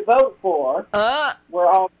you should vote for. Where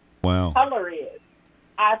all color is.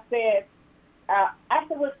 I said, well,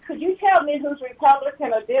 could you tell me who's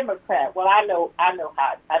Republican or Democrat? Well, I know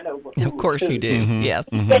what. Of course you do. Mm-hmm. Yes.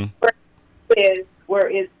 He said, where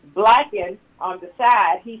it's blackened on the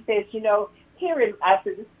side. He says, here in, I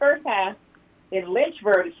said, this first time in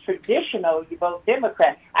Lynchburg, it's traditional you vote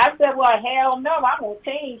Democrat. I said, well, hell no, I'm going to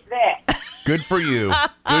change that. Good for you.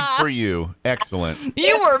 Good for you. Excellent.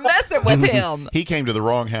 You were messing with him. He came to the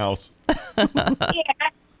wrong house. Yeah, I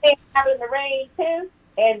stayed out in the rain too,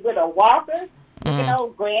 and with a walker,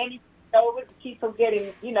 Granny over to keep from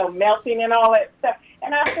getting, melting and all that stuff.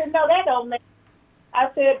 And I said, no, that don't make. I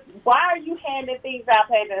said, why are you handing things out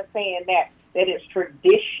there and saying that it's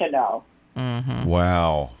traditional? Mm-hmm.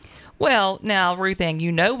 Wow. Well, now, Ruth Ann,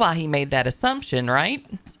 you know why he made that assumption, right?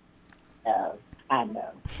 I know.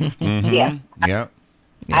 Mm-hmm. Yeah. Yeah.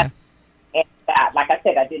 Like I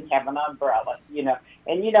said, I didn't have an umbrella, And,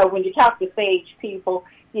 when you talk to sage people,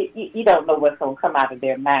 you don't know what's going to come out of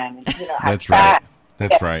their mind. And, That's right.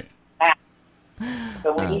 That's right.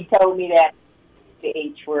 So when he told me that, the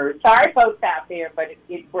H word, sorry, folks out there, but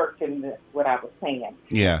it worked in what I was saying.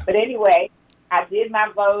 Yeah. But anyway, I did my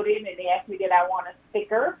voting, and they asked me, did I want a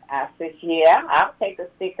sticker? I said, yeah, I'll take a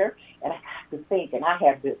sticker. And I got to think, and I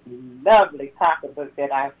have this lovely pocketbook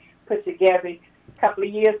that I put together a couple of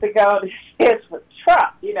years ago. This for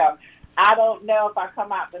Trump, I don't know if I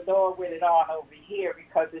come out the door with it on over here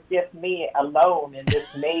because it's just me alone in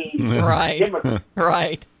this maze. Right.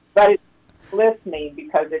 Right. But it's listening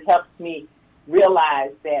because it helps me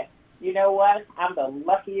realize that, you know what, I'm the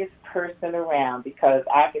luckiest person around because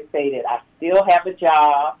I can say that I still have a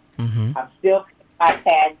job. Mm-hmm. I'm still paying my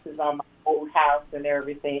taxes on my old house and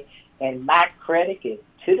everything, and my credit is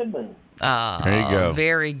to the moon. Oh, there you go.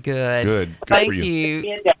 Very good. Good. Thank for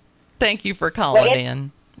you. Thank you for calling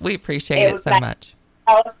in. We appreciate it so much.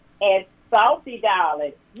 Oh, and Salty,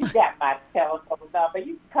 darling, you got my telephone number.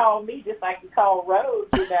 You can call me just like you call Rose,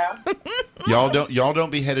 Y'all don't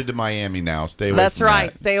be headed to Miami now. Stay away. That's from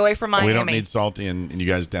right. that. Stay away from Miami. We don't need Salty and you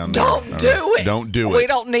guys down there. Don't do it. Don't do it. We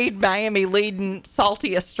don't need Miami leading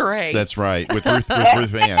Salty astray. That's right. With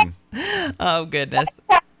Ruth Ann. Oh, goodness.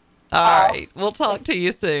 All right. We'll talk to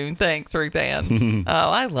you soon. Thanks, Ruth Ann. Oh,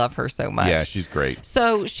 I love her so much. Yeah, she's great.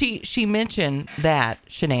 So she mentioned that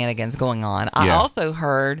shenanigans going on. I Yeah. also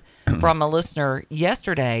heard from a listener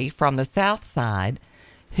yesterday from the South Side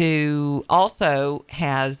who also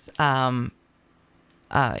has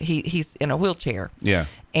he's in a wheelchair. Yeah.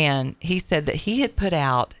 And he said that he had put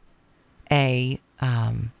out a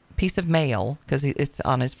piece of mail because it's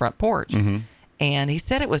on his front porch. Mm-hmm. And he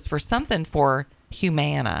said it was for something for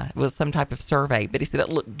Humana. It was some type of survey, but he said it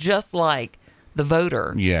looked just like the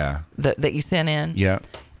voter Yeah. that you sent in. Yeah.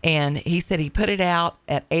 And he said he put it out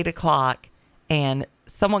at 8:00 and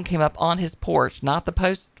someone came up on his porch, not the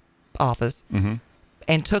post office, Mm-hmm.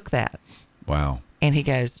 and took that. Wow. And he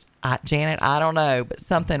goes, Janet, I don't know, but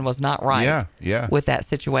something was not right Yeah. with that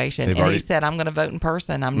situation. They've And already- he said, I'm going to vote in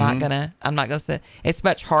person. I'm not going to say it's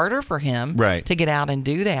much harder for him Right. to get out and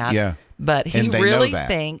do that. Yeah. But he And they know really that.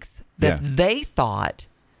 thinks that they thought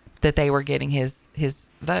that they were getting his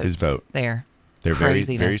vote. His vote. There. They're very,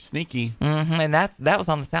 Craziness. very sneaky. And that was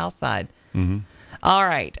on the South Side. Mm-hmm. All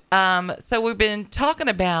right. So we've been talking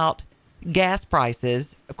about gas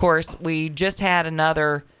prices. Of course, we just had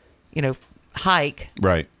another, hike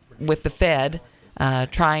Right. with the Fed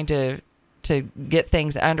trying to get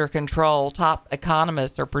things under control. Top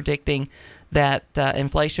economists are predicting that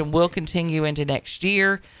inflation will continue into next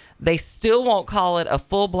year. They still won't call it a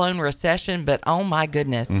full-blown recession, but oh my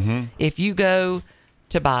goodness, if you go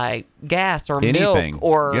to buy gas or Anything. milk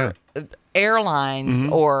or Yeah. airlines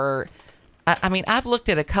or I mean, I've looked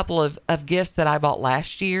at a couple of gifts that I bought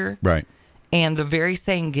last year. Right. And the very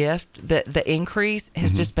same gift, the increase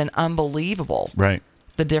has just been unbelievable. Right.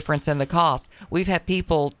 The difference in the cost. We've had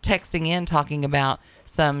people texting in talking about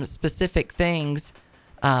some specific things,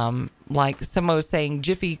 like someone was saying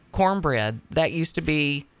Jiffy cornbread. That used to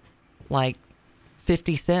be like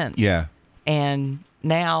 50 cents. Yeah. And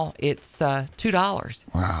now it's $2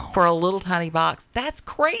 Wow. for a little tiny box. That's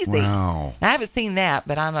crazy. Wow. I haven't seen that,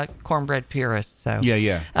 but I'm a cornbread purist. So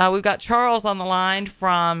Yeah. we've got Charles on the line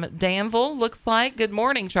from Danville, looks like. Good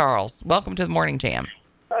morning, Charles. Welcome to the Morning Jam.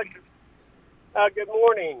 Good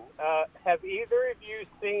morning. Have either of you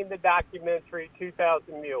seen the documentary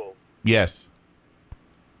 2,000 Mules? Yes.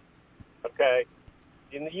 Okay.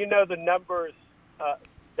 You know the numbers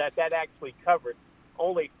that actually covered.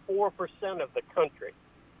 Only 4% of the country.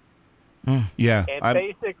 Yeah. And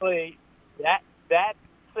basically, that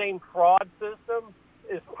same fraud system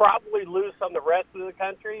is probably loose on the rest of the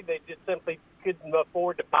country. They just simply couldn't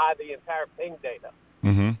afford to buy the entire ping data.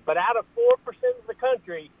 Mm-hmm. But out of 4% of the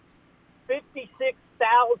country,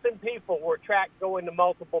 56,000 people were tracked going to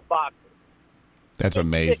multiple boxes. That's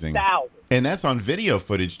amazing. 56,000. And that's on video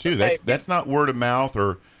footage too. That's not word of mouth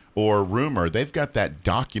or rumor. They've got that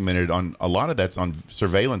documented on a lot of that's on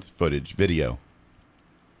surveillance footage, video.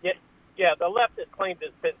 Yeah, the leftist claim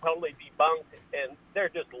has been totally debunked, and they're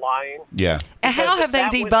just lying. Yeah. And how have they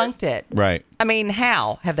debunked it? Right. I mean,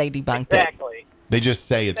 how have they debunked it? Exactly. They just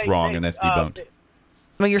say it's wrong and that's debunked.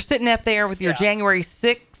 Well, you're sitting up there with your January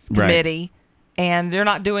 6th Right. committee, and they're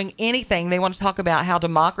not doing anything. They want to talk about how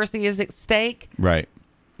democracy is at stake. Right.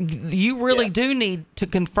 You really do need to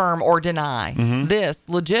confirm or deny this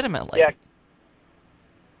legitimately. Yeah.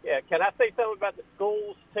 Can I say something about the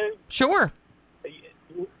schools too? Sure.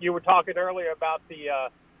 You were talking earlier about the,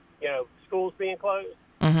 schools being closed.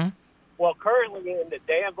 Mm-hmm. Well, currently in the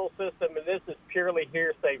Danville system, and this is purely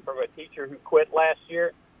hearsay from a teacher who quit last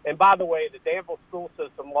year. And by the way, the Danville school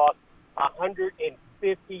system lost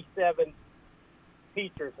 157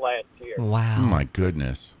 teachers last year. Wow. Oh my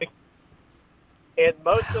goodness. And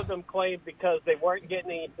most of them claimed because they weren't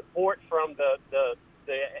getting any support from the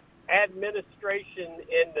administration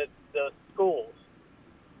in the schools.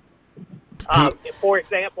 For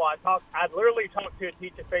example, I literally talked to a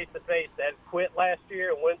teacher face to face that quit last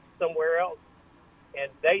year and went somewhere else,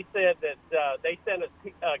 and they said that they sent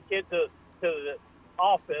a kid to the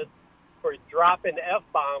office for dropping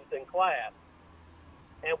F-bombs in class,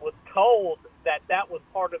 and was told that was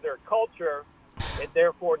part of their culture, and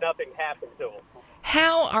therefore nothing happened to them.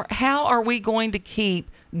 How are we going to keep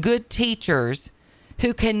good teachers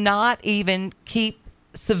who cannot even keep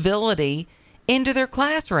civility into their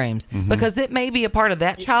classrooms? Because it may be a part of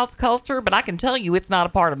that child's culture, but I can tell you it's not a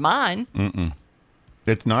part of mine. Mm-mm.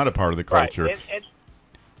 It's not a part of the culture. Right.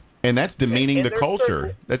 And that's demeaning and the there's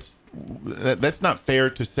culture. That's not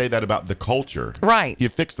fair to say that about the culture. Right. You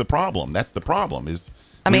fix the problem. That's the problem.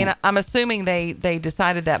 I'm assuming they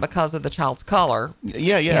decided that because of the child's color.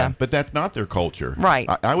 Yeah. But that's not their culture. Right.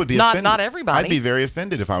 I would be Not- offended. not everybody. I'd be very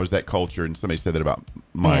offended if I was that culture and somebody said that about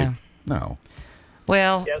my. Yeah. No.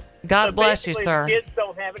 Well, Yes. God So bless you, basically, sir. Kids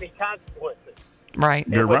don't have any consequences. Right.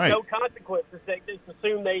 And You're with right. no consequences, they just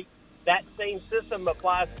assume that same system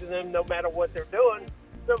applies to them no matter what they're doing.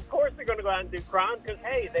 So, of course, they're going to go out and do crime because,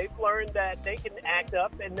 hey, they've learned that they can act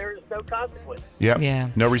up and there's no consequence. Yep. Yeah.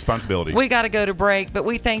 No responsibility. We got to go to break, but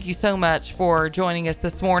we thank you so much for joining us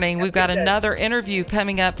this morning. We've got another interview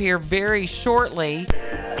coming up here very shortly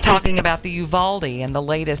talking about the Uvalde and the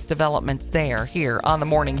latest developments there here on the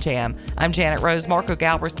Morning Jam. I'm Janet Rose. Marco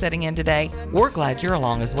Galbraith sitting in today. We're glad you're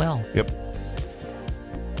along as well. Yep.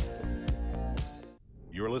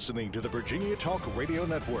 You're listening to the Virginia Talk Radio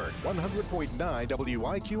Network, 100.9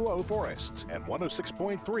 WIQO Forest and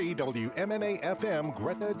 106.3 WMNA FM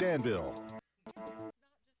Gretna Danville.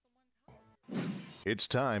 It's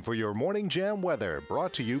time for your Morning Jam weather,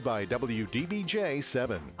 brought to you by WDBJ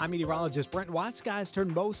 7. I'm meteorologist Brent Watts. Skies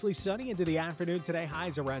turn mostly sunny into the afternoon today.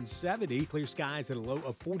 Highs around 70. Clear skies at a low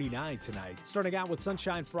of 49 tonight. Starting out with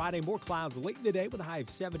sunshine Friday, more clouds late in the day with a high of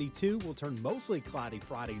 72. Will turn mostly cloudy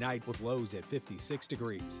Friday night with lows at 56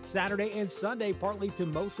 degrees. Saturday and Sunday, partly to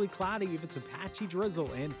mostly cloudy with some patchy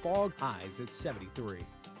drizzle and fog. Highs at 73.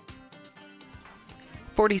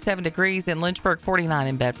 47 degrees in Lynchburg, 49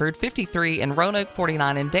 in Bedford, 53 in Roanoke,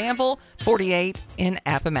 49 in Danville, 48 in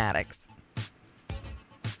Appomattox.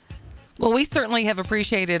 Well, we certainly have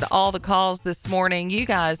appreciated all the calls this morning. You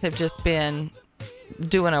guys have just been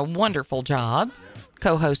doing a wonderful job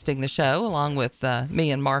co-hosting the show along with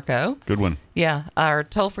me and Marco. Good one. Yeah, our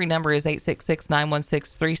toll-free number is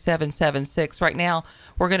 866-916-3776. Right now,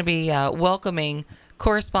 we're going to be welcoming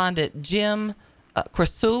correspondent Jim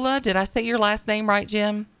Krasula. Did I say your last name right,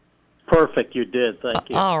 Jim? Perfect, you did. Thank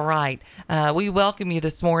you. All right. We welcome you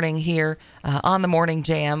this morning here on the Morning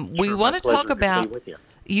Jam. We want to talk about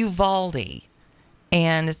Uvalde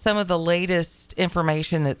and some of the latest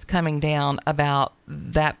information that's coming down about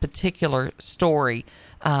that particular story.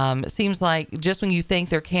 It seems like just when you think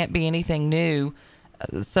there can't be anything new,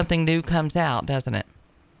 something new comes out, doesn't it?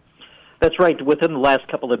 That's right. Within the last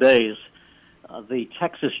couple of days, the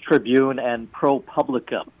Texas Tribune and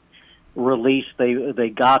ProPublica released, they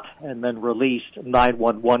got and then released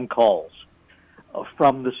 911 calls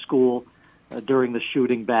from the school during the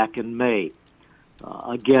shooting back in May.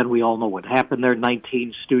 Again, we all know what happened there.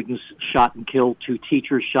 19 students shot and killed, 2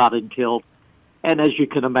 teachers shot and killed. And as you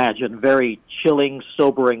can imagine, very chilling,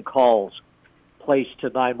 sobering calls placed to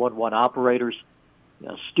 911 operators,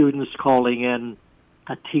 students calling in,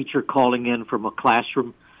 a teacher calling in from a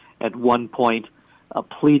classroom at one point,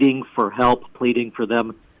 pleading for help, pleading for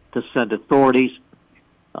them to send authorities.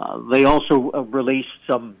 They also released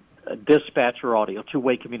some dispatcher audio,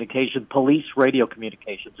 two-way communication, police radio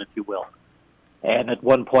communications, if you will. And at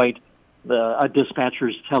one point, a dispatcher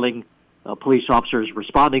is telling police officers,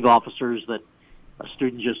 responding officers, that a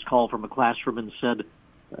student just called from a classroom and said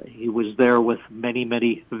he was there with many,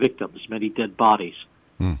 many victims, many dead bodies.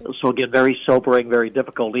 So again, very sobering, very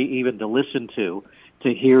difficult even to listen to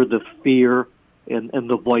hear the fear in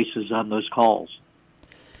the voices on those calls.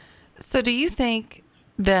 So do you think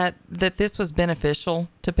that this was beneficial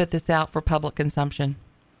to put this out for public consumption?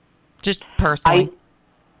 Just personally?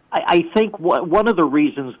 I think one of the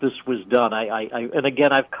reasons this was done, and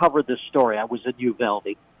again, I've covered this story. I was in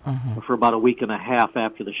Uvalde for about a week and a half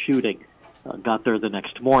after the shooting, got there the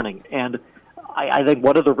next morning. And I think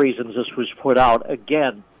one of the reasons this was put out,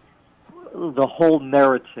 again, the whole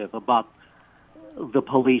narrative about the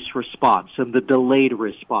police response and the delayed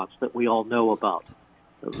response that we all know about.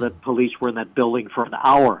 That police were in that building for an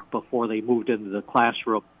hour before they moved into the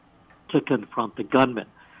classroom to confront the gunman.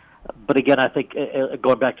 But again, I think,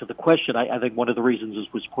 going back to the question, I think one of the reasons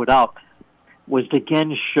this was put out was to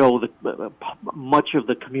again show that much of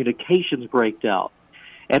the communications breakdown.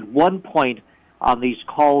 At one point on these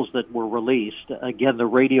calls that were released, again, the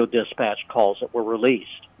radio dispatch calls that were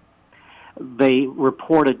released, they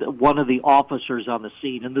reported one of the officers on the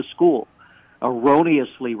scene in the school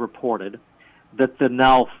erroneously reported that the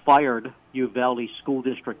now fired Uvalde School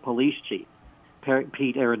District Police Chief,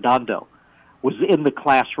 Pete Arredondo, was in the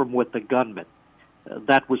classroom with the gunman.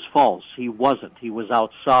 That was false. He wasn't. He was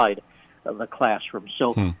outside of the classroom.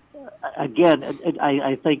 So, again,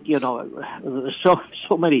 I think, there's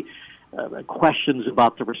so many questions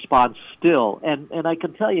about the response still. And I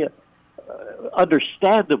can tell you,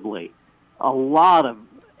 understandably, a lot of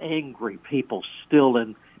angry people still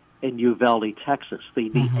in Uvalde, Texas.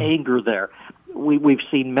 The anger there. We've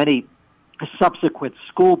seen many subsequent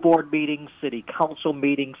school board meetings, city council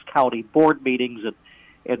meetings, county board meetings,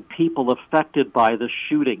 and people affected by the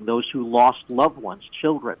shooting, those who lost loved ones,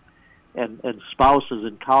 children, and spouses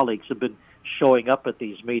and colleagues have been showing up at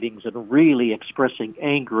these meetings and really expressing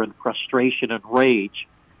anger and frustration and rage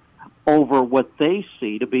over what they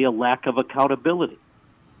see to be a lack of accountability.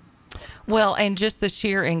 Well, and just the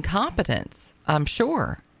sheer incompetence, I'm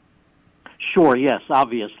sure. Sure, yes,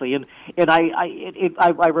 obviously, and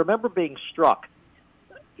I remember being struck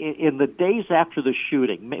in the days after the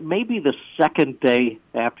shooting, maybe the second day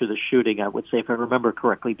after the shooting, I would say, if I remember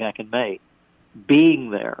correctly, back in May, being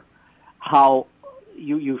there, how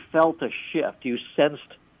you felt a shift, you sensed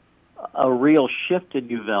a real shift in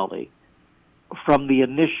Uvalde from the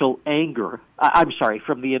initial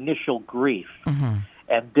from the initial grief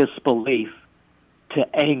and disbelief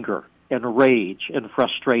to anger and rage and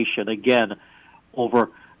frustration, again, over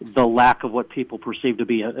the lack of what people perceive to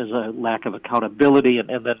be as a lack of accountability. And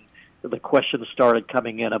then the questions started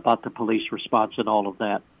coming in about the police response and all of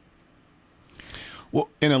that. Well,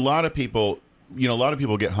 and a lot of people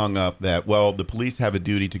get hung up that, well, the police have a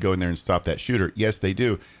duty to go in there and stop that shooter. Yes, they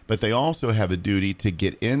do. But they also have a duty to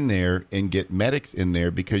get in there and get medics in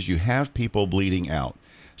there because you have people bleeding out.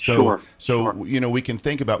 So, sure. We can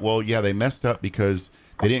think about, well, yeah, they messed up because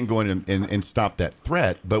they didn't go in and stop that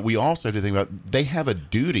threat. But we also have to think about they have a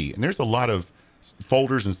duty. And there's a lot of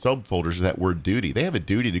folders and subfolders of that word duty. They have a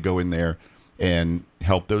duty to go in there and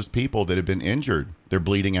help those people that have been injured. They're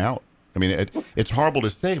bleeding out. I mean, it's horrible to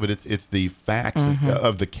say, but it's the facts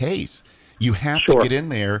of the case. You have to get in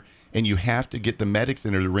there, and you have to get the medics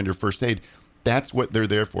in there to render first aid. That's what they're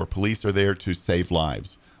there for. Police are there to save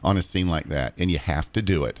lives on a scene like that, and you have to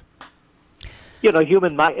do it.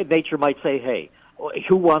 Human nature might say, hey,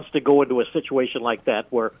 who wants to go into a situation like that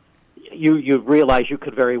where you realize you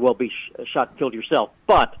could very well be shot and killed yourself?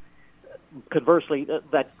 But conversely,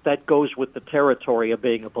 that goes with the territory of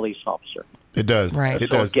being a police officer. It does. Right. It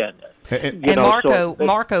does. Again, and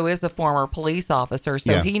Marco is a former police officer,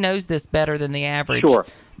 so he knows this better than the average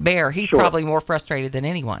bear. He's probably more frustrated than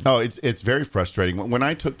anyone. Oh, it's very frustrating. When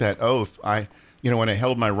I took that oath, when I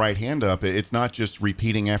held my right hand up, it's not just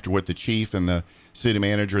repeating after what the chief and the city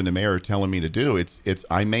manager and the mayor are telling me to do. It's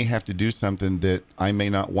I may have to do something that I may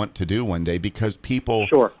not want to do one day because people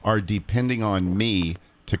are depending on me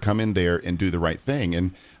to come in there and do the right thing.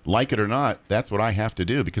 And like it or not, that's what I have to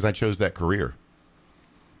do because I chose that career.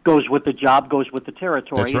 Goes with the job, goes with the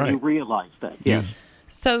territory, that's right. And you realize that. Yes.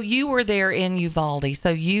 So you were there in Uvalde. So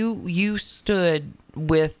you stood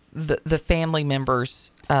with the family members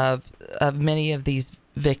of many of these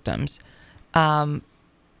victims. There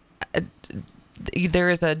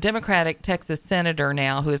is a Democratic Texas senator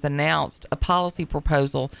now who has announced a policy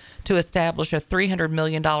proposal to establish a $300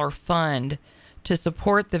 million fund to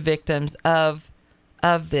support the victims of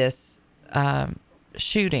this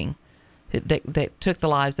shooting that took the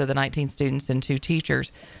lives of the 19 students and 2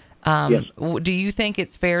 teachers. Yes. Do you think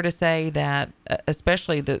it's fair to say that,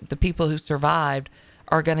 especially the people who survived,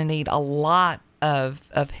 are going to need a lot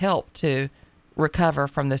of help to recover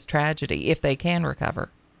from this tragedy, if they can recover?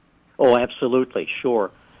 Oh, absolutely, sure.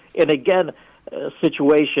 And again,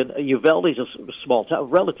 situation, Uvalde is a small town,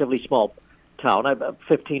 relatively small town, about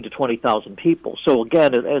 15 to 20,000 people. So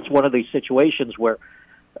again, it's one of these situations where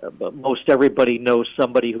most everybody knows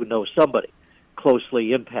somebody who knows somebody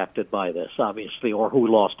closely impacted by this, obviously, or who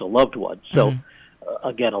lost a loved one. So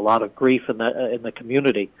again, a lot of grief in the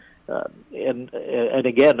community. And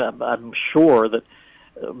again, I'm sure that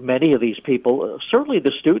many of these people, certainly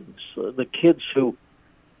the students, the kids who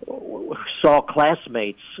saw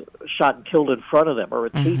classmates shot and killed in front of them, or a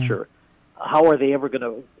teacher, how are they ever going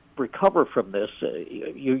to recover from this?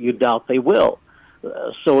 You doubt they will.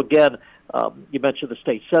 So again, you mentioned the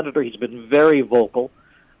state senator. He's been very vocal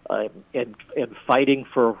in fighting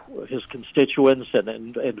for his constituents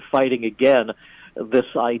and fighting again this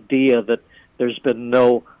idea that there's been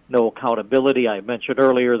no accountability. I mentioned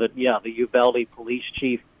earlier that, the Uvalde police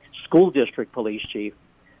chief, school district police chief,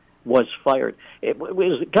 was fired. It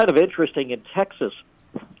was kind of interesting in Texas.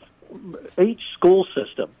 Each school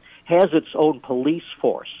system has its own police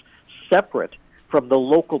force, separate from the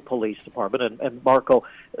local police department. And Marco,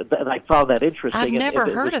 and I found that interesting. I've never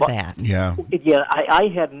heard of that. Yeah. Yeah,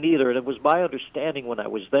 I hadn't either. And it was my understanding when I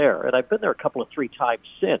was there, and I've been there a 3 times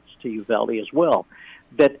since to Uvalde as well,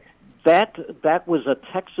 that was a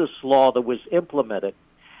Texas law that was implemented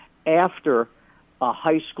after a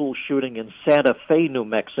high school shooting in Santa Fe, New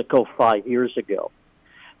Mexico 5 years ago.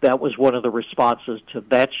 That was one of the responses to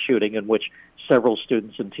that shooting in which several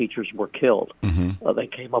students and teachers were killed. They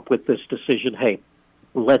came up with this decision, hey,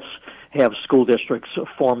 let's have school districts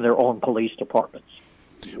form their own police departments.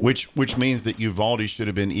 Which means that Uvalde should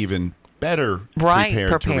have been even better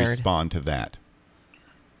prepared to respond to that.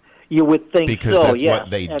 You would think because so, that's yes.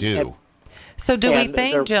 what they do. So do we And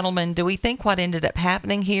think, gentlemen, what ended up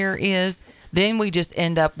happening here is then we just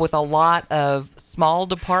end up with a lot of small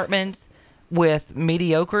departments with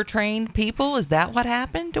mediocre trained people? Is that what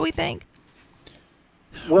happened, do we think?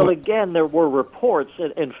 Well, again, there were reports,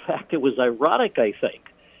 and in fact, it was ironic, I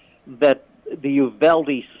think, that the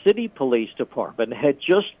Uvalde City Police Department had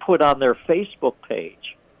just put on their Facebook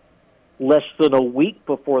page, less than a week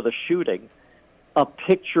before the shooting, a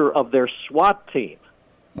picture of their SWAT team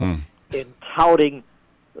in touting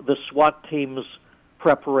the SWAT team's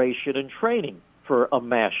preparation and training for a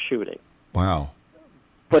mass shooting. Wow.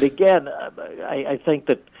 But again, I think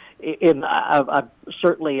that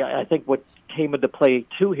certainly I think what came into play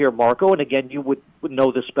too here, Marco, and again, you would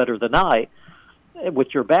know this better than I,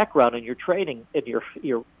 with your background and your training and your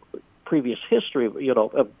previous history,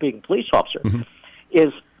 of being a police officer,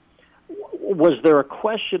 was there a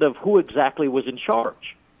question of who exactly was in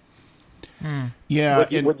charge? Yeah.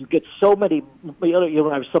 When you get so many, you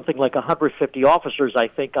have something like 150 officers, I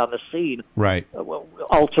think, on the scene. Right.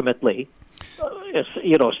 Ultimately,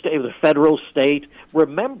 the federal, state.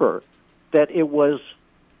 Remember that it was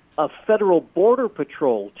a federal border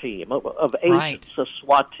patrol team of agents, a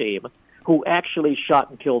SWAT team, who actually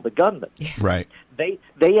shot and killed the gunman. Right. They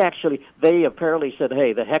apparently said,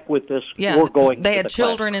 "Hey, the heck with this. We're going." They had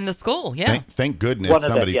children in the school. Yeah. Thank goodness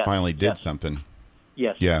somebody finally did something.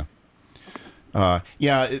 Yes. Yeah.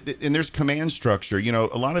 And there's command structure.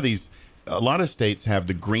 A lot of states have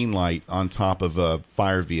the green light on top of a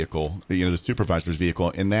fire vehicle, the supervisor's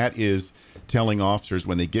vehicle, and that is telling officers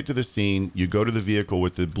when they get to the scene, you go to the vehicle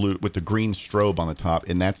with the green strobe on the top,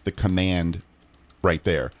 and that's the command right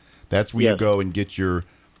there. That's where you go and get your,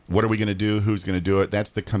 what are we going to do? Who's going to do it?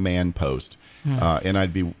 That's the command post. And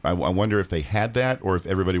I wonder if they had that or if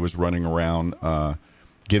everybody was running around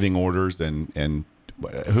giving orders and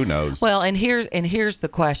who knows? Well, and here's the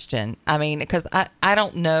question. I mean, because I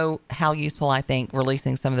don't know how useful I think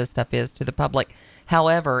releasing some of this stuff is to the public.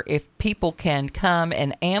 However, if people can come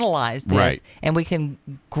and analyze this and we can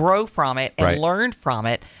grow from it and learn from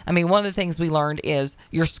it. I mean, one of the things we learned is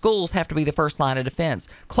your schools have to be the first line of defense.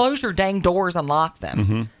 Close your dang doors and lock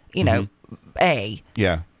them. Yeah.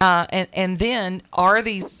 And then are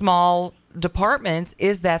these small departments,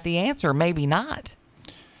 is that the answer? Maybe not.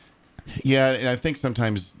 Yeah, and I think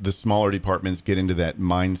sometimes the smaller departments get into that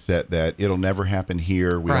mindset that it'll never happen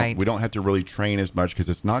here. We don't have to really train as much because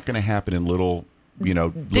it's not going to happen in little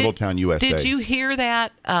town USA. Did you hear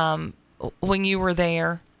that when you were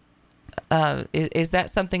there? Is that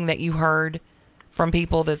something that you heard from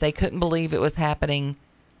people that they couldn't believe it was happening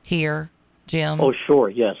here, Jim? Oh, sure.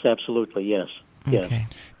 Yes, absolutely. Yes. Okay.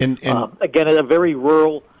 And again, in a very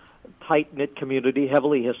rural, tight-knit community,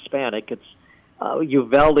 heavily Hispanic, it's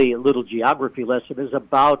Uvalde, a little geography lesson, is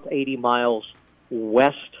about 80 miles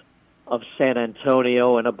west of San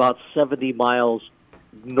Antonio and about 70 miles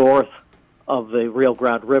north of the Rio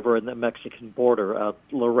Grande River and the Mexican border,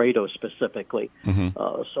 Laredo specifically.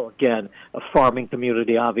 So again, a farming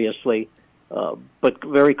community, obviously, but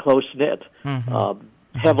very close-knit.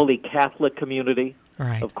 Heavily Catholic community,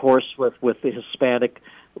 of course, with the Hispanic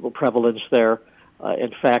prevalence there.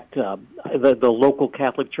 In fact, the local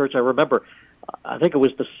Catholic church, I remember, I think it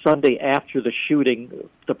was the Sunday after the shooting,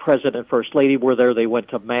 the President and First Lady were there. They went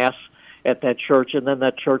to Mass at that church, and then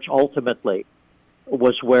that church ultimately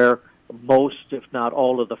was where most, if not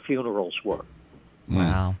all, of the funerals were.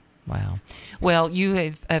 Wow. Well,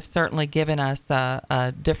 you have certainly given us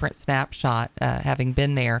a different snapshot, having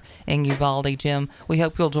been there in Uvalde. Jim, we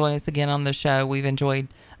hope you'll join us again on the show. We've enjoyed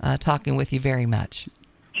talking with you very much.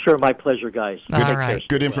 Sure, my pleasure, guys. All right.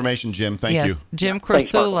 Good information, Jim. Thank you. Jim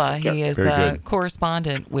Krasula, he is a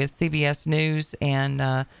correspondent with CBS News, and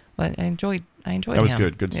I enjoyed him. That was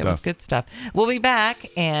good. Good stuff. It was good stuff. We'll be back,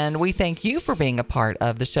 and we thank you for being a part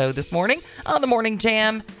of the show this morning on the Morning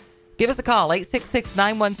Jam. Give us a call,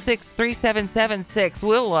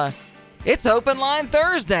 866-916-3776. It's Open Line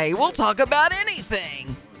Thursday. We'll talk about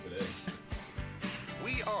anything.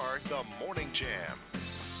 We are the Morning Jam.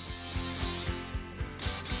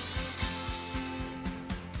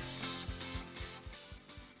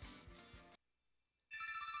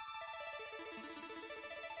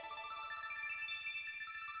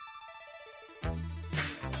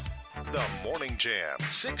 The Morning Jam,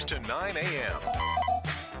 6 to 9 a.m.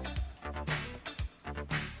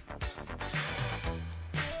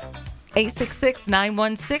 Eight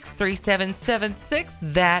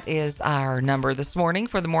 866-916-3776. That is our number this morning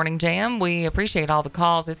for the Morning Jam. We appreciate all the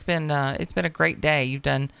calls. It's been a great day. You've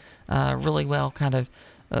done really well, kind of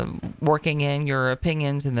working in your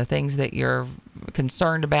opinions and the things that you're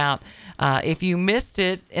concerned about. If you missed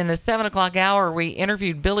it, in the 7 o'clock hour, we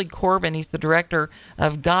interviewed Billy Corbin. He's the director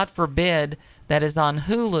of God Forbid, that is on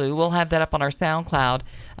Hulu. We'll have that up on our SoundCloud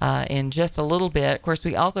in just a little bit. Of course,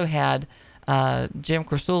 we also had Jim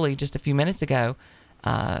Crisuli just a few minutes ago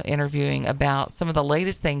interviewing about some of the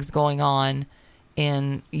latest things going on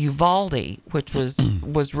in Uvalde, which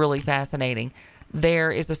was really fascinating.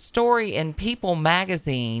 There is a story in People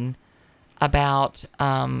magazine about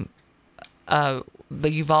the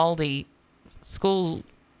Uvalde school.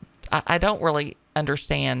 I don't really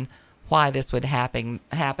understand why this would happen,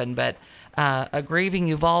 but a grieving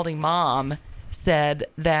Uvalde mom said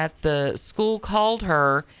that the school called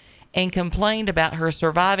her and complained about her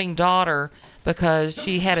surviving daughter because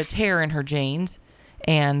she had a tear in her jeans,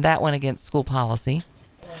 and that went against school policy.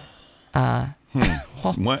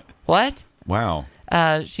 What? What? Wow.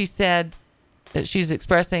 She said that she's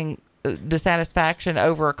expressing dissatisfaction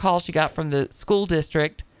over a call she got from the school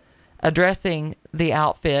district addressing the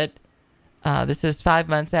outfit. This is 5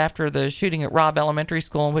 months after the shooting at Robb Elementary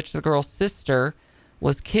School, in which the girl's sister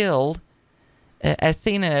was killed. As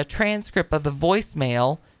seen in a transcript of the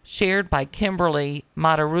voicemail shared by Kimberly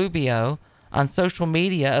Matarubio on social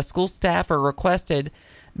media, a school staffer requested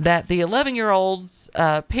that the 11-year-old's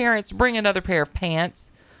parents bring another pair of pants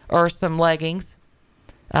or some leggings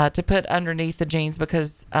to put underneath the jeans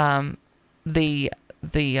because the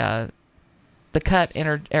cut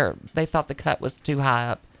they thought the cut was too high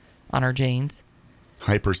up on her jeans.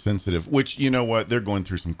 Hypersensitive, which, you know what, they're going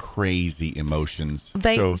through some crazy emotions.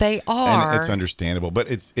 They are, and it's understandable, but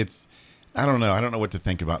it's I don't know what to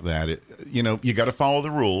think about that. You got to follow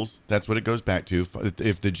the rules. That's what it goes back to.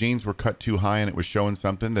 If the jeans were cut too high and it was showing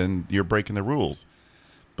something, then you're breaking the rules.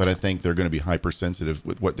 But I think they're going to be hypersensitive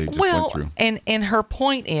with what they just went through. And her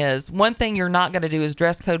point is, one thing you're not going to do is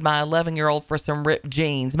dress code my 11-year-old for some ripped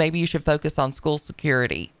jeans. Maybe you should focus on school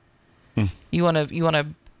security. You want to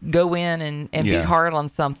go in and be hard on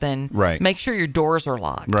something. Right. Make sure your doors are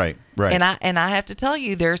locked. Right. And I have to tell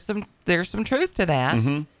you, there's some truth to that.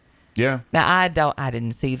 Mm-hmm. Yeah. Now I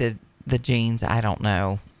didn't see the jeans. I don't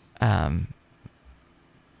know. That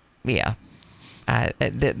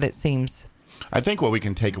seems. I think what we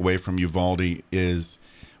can take away from Uvalde is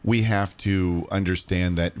we have to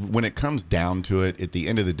understand that when it comes down to it, at the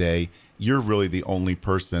end of the day, you're really the only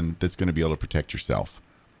person that's going to be able to protect yourself.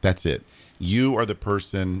 That's it. You are the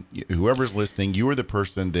person, whoever's listening, you are the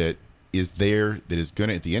person that is there, that is going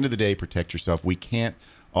to, at the end of the day, protect yourself. We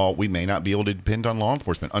may not be able to depend on law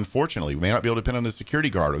enforcement. Unfortunately, we may not be able to depend on the security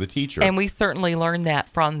guard or the teacher. And we certainly learned that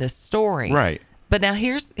from this story. Right. But now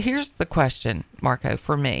here's the question, Marco,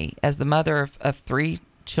 for me, as the mother of 3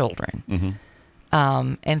 children,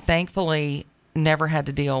 and thankfully never had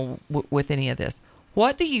to deal with any of this.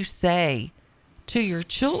 What do you say to your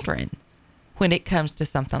children when it comes to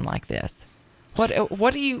something like this?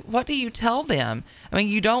 What do you tell them? I mean,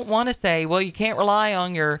 you don't want to say, well, you can't rely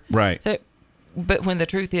on your right. But when the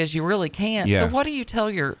truth is, you really can't. Yeah. So what do you tell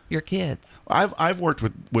your kids? I've worked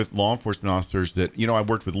with law enforcement officers that, I've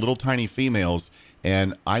worked with little tiny females,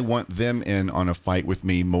 and I want them in on a fight with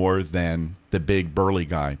me more than the big burly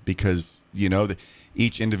guy, because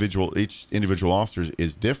each individual officer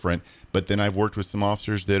is different. But then I've worked with some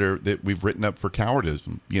officers that we've written up for cowardice,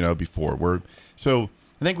 before. So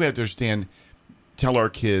I think we have to tell our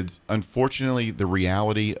kids, unfortunately, the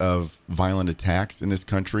reality of violent attacks in this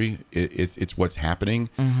country, it's what's happening.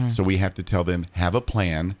 Mm-hmm. So we have to tell them, have a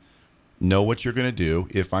plan, know what you're going to do.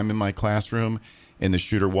 If I'm in my classroom and the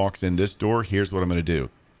shooter walks in this door, here's what I'm going to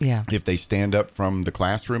do. Yeah. If they stand up from the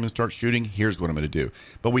classroom and start shooting, here's what I'm going to do.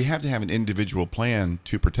 But we have to have an individual plan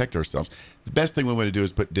to protect ourselves. The best thing we want to do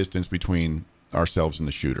is put distance between ourselves and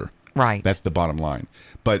the shooter. Right. That's the bottom line.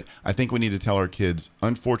 But I think we need to tell our kids,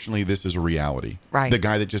 unfortunately, this is a reality. Right. The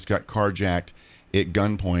guy that just got carjacked at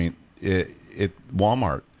gunpoint at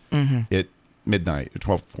Walmart at midnight, at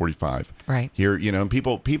 12:45. Right. Here, and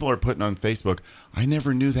people are putting on Facebook, I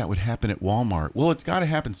never knew that would happen at Walmart. Well, it's got to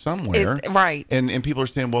happen somewhere. Right. And people are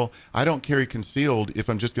saying, well, I don't carry concealed if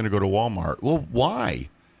I'm just going to go to Walmart. Well, why?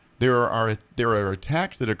 There are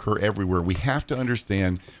attacks that occur everywhere. We have to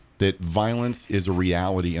understand that violence is a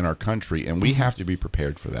reality in our country, and we have to be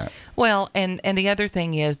prepared for that. Well, and the other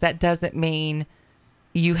thing is, that doesn't mean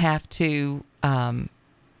you have to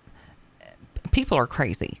people are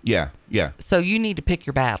crazy. Yeah. So you need to pick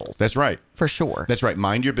your battles. That's right. For sure. That's right.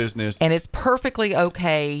 Mind your business. And it's perfectly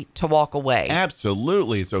okay to walk away.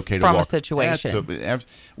 Absolutely, it's okay to walk from a situation.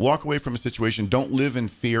 Walk away from a situation. Don't live in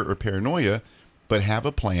fear or paranoia, but have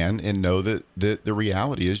a plan and know that the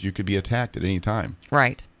reality is you could be attacked at any time.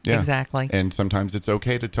 Right. Yeah. Exactly. And sometimes it's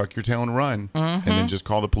okay to tuck your tail and run, and then just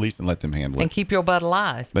call the police and let them handle it. And keep your butt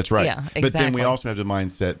alive. That's right. Yeah, exactly. But then we also have the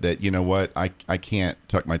mindset that, you know what, I can't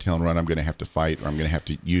tuck my tail and run. I'm going to have to fight, or I'm going to have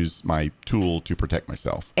to use my tool to protect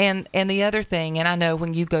myself. And the other thing, and I know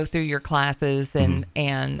when you go through your classes and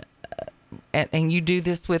you do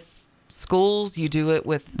this with schools, you do it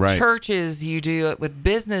with churches, you do it with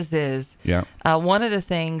businesses. Yeah. One of the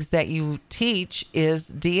things that you teach is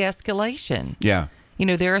de-escalation. Yeah. You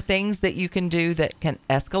know, there are things that you can do that can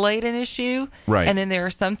escalate an issue. Right. And then there are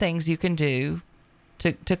some things you can do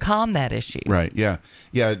to calm that issue. Right. Yeah.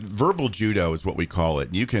 Yeah. Verbal judo is what we call it.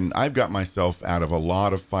 I've got myself out of a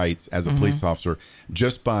lot of fights as a police officer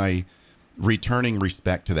just by returning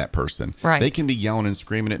respect to that person. Right. They can be yelling and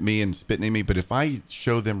screaming at me and spitting at me, but if I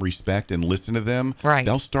show them respect and listen to them,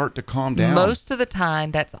 they'll start to calm down. Most of the time,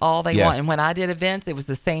 that's all they Yes. want. And when I did events, it was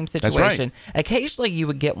the same situation. That's right. Occasionally, you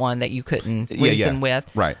would get one that you couldn't reason with.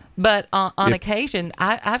 Right. But on occasion,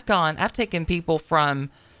 I've taken people from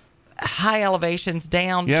high elevations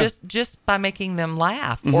down just by making them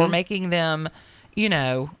laugh or making them,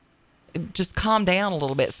 just calm down a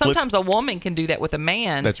little bit. Sometimes a woman can do that with a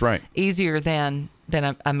man. That's right. Easier than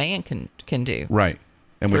a man can do. Right.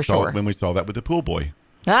 And For sure. when we saw that with the pool boy.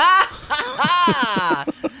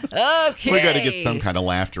 Okay. We got to get some kind of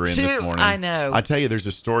laughter in this morning. I know. I tell you, there's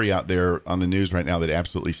a story out there on the news right now that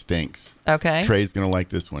absolutely stinks. Okay. Trey's going to like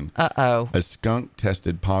this one. Uh-oh. A skunk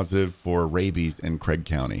tested positive for rabies in Craig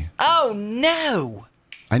County. Oh, no.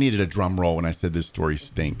 I needed a drum roll when I said this story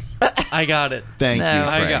stinks. I got it. Thank you,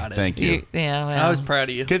 Trey. I got it. Thank you. Yeah, well. I was proud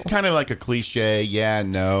of you. It's kind of like a cliche. Yeah,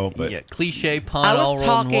 no, but cliche pun. I all was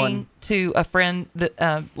rolled in talking one. to a friend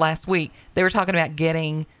that, last week. They were talking about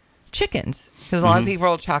getting chickens because a lot of people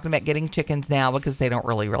are talking about getting chickens now because they don't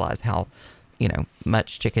really realize how,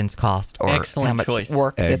 much chickens cost or Excellent how much choice.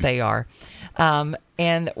 work that Eggs. they are.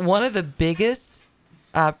 And one of the biggest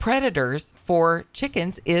predators for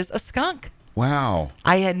chickens is a skunk. wow.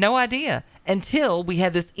 I had no idea until we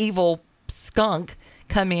had this evil skunk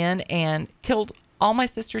come in and killed all my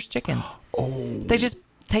sister's chickens. They just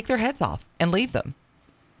take their heads off and leave them.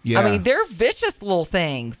 Yeah. I mean, they're vicious little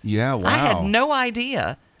things. Yeah, wow. I had no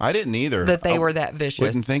idea I didn't either. that they were that vicious.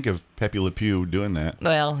 Wouldn't think of Pepe Le Pew doing that.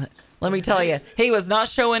 Well, let me tell you, he was not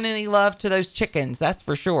showing any love to those chickens. That's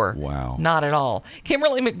for sure. Wow. Not at all.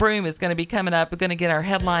 Kimberly McBroom is going to be coming up. We're going to get our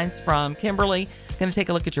headlines from Kimberly. Going to take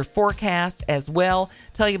a look at your forecast as well.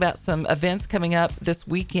 Tell you about some events coming up this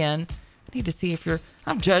weekend. I need to see if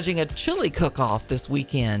I'm judging a chili cook-off this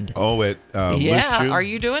weekend. Oh, at yeah. Blue Shoe? Are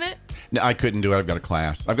you doing it? No, I couldn't do it. I've got a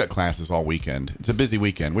class. I've got classes all weekend. It's a busy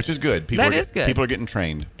weekend, which is good. That is good. People are getting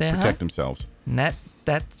trained to Uh-huh. protect themselves. And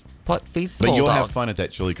that's what feeds the But you'll bulldog. have fun at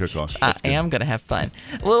that chili cook-off. I am going to have fun.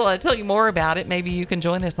 We'll tell you more about it. Maybe you can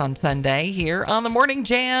join us on Sunday here on the Morning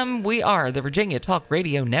Jam. We are the Virginia Talk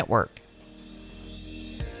Radio Network.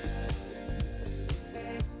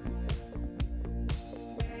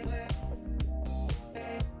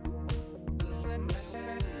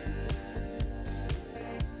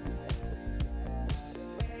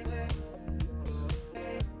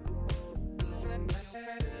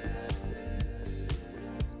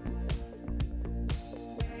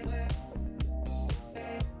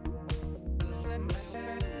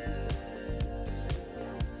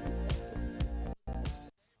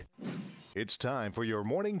 It's time for your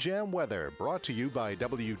Morning Jam weather, brought to you by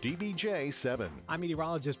WDBJ 7. I'm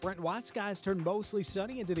meteorologist Brent Watts. Skies turn mostly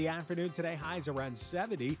sunny into the afternoon today. Highs around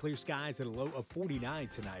 70. Clear skies at a low of 49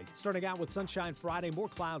 tonight. Starting out with sunshine Friday, more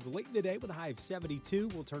clouds late in the day with a high of 72.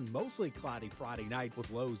 Will turn mostly cloudy Friday night with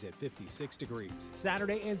lows at 56 degrees.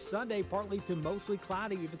 Saturday and Sunday, partly to mostly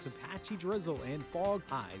cloudy with some patchy drizzle and fog.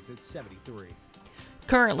 Highs at 73.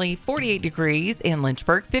 Currently 48 degrees in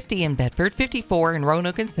Lynchburg, 50 in Bedford, 54 in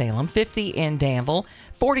Roanoke and Salem, 50 in Danville,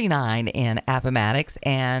 49 in Appomattox,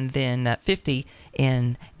 and then 50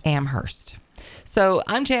 in Amherst. So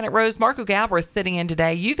I'm Janet Rose. Marco Galbraith sitting in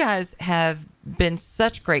today. You guys have been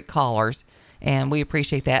such great callers, and we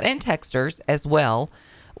appreciate that, and texters as well.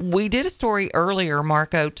 We did a story earlier,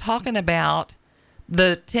 Marco, talking about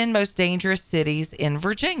the 10 most dangerous cities in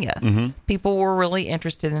Virginia. Mm-hmm. People were really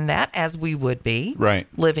interested in that, as we would be, Right.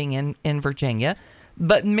 living in Virginia.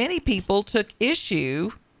 But many people took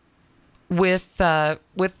issue with the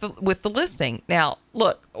listing. Now,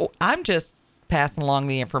 look, I'm just passing along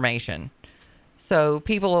the information. So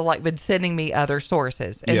people have been sending me other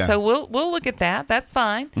sources, and Yeah. so we'll look at that. That's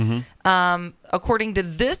fine. Mm-hmm. According to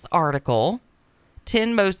this article,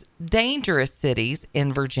 10 most dangerous cities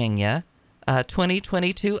in Virginia.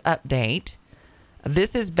 2022 update.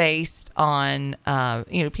 This is based on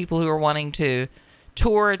people who are wanting to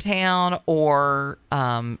tour a town, or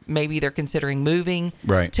maybe they're considering moving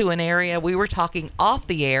Right. to an area. We were talking off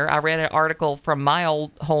the air. I read an article from my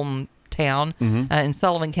old hometown in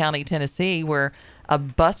Sullivan County, Tennessee, where a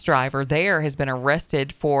bus driver there has been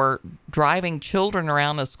arrested for driving children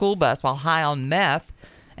around a school bus while high on meth.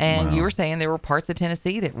 And Wow. you were saying there were parts of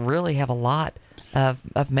Tennessee that really have a lot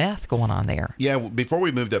of meth going on there. Yeah, before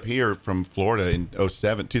we moved up here from Florida in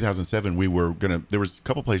 2007, there was a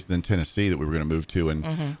couple places in Tennessee that we were going to move to.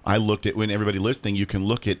 And I looked at, when everybody listening, you can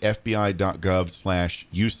look at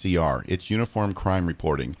FBI.gov/UCR. It's Uniform Crime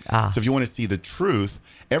Reporting. So if you want to see the truth,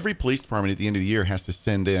 every police department at the end of the year has to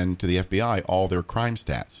send in to the FBI all their crime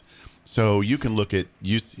stats. So you can look at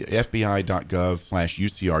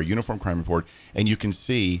FBI.gov/UCR, Uniform Crime Report, and you can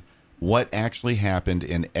see what actually happened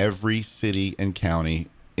in every city and county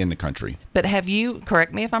in the country. But have you,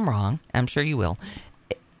 correct me if I'm wrong, I'm sure you will,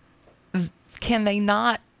 can they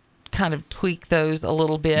not kind of tweak those a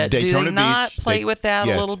little bit? Daytona Do they not Beach, play with that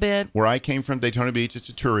yes. a little bit? Where I came from, Daytona Beach, it's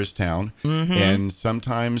a tourist town, and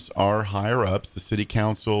sometimes our higher ups, the city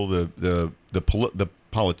council, the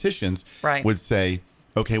politicians, Right. would say,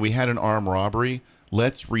 "Okay, we had an armed robbery.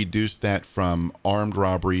 Let's reduce that from armed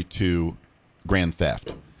robbery to grand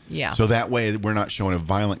theft." Yeah. So that way we're not showing a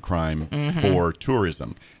violent crime for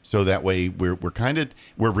tourism. So that way we're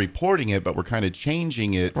reporting it, but we're kind of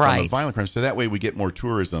changing it from a Right. violent crime. So that way we get more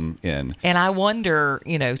tourism in. And I wonder,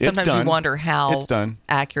 sometimes you done. wonder how It's done.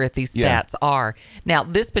 accurate these Yeah. stats are. Now,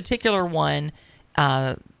 this particular one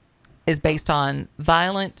is based on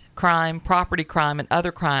violent crime, property crime, and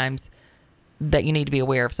other crimes that you need to be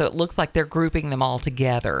aware of. So it looks like they're grouping them all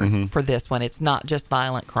together for this one. It's not just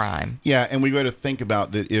violent crime. Yeah, and we got to think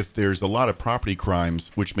about that if there's a lot of property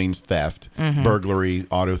crimes, which means theft, burglary,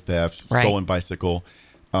 auto theft, Right. stolen bicycle.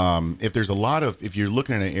 If you're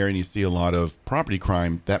looking at an area and you see a lot of property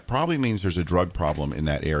crime, that probably means there's a drug problem in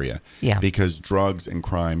that area. Yeah. Because drugs and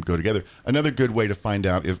crime go together. Another good way to find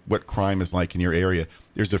out what crime is like in your area,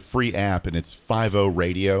 there's a free app, and it's 50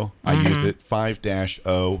 Radio. I use it,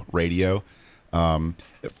 5-0 Radio.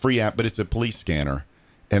 Free app, but it's a police scanner.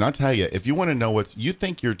 And I'll tell you, if you want to know you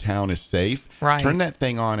think your town is safe, Right. turn that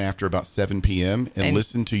thing on after about 7 p.m. and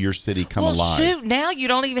listen to your city come alive. Shoot, now you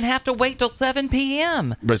don't even have to wait till 7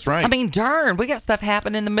 p.m. That's right. I mean, darn, we got stuff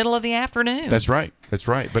happening in the middle of the afternoon. That's right. That's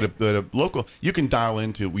right. But a local, you can dial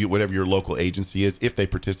into whatever your local agency is if they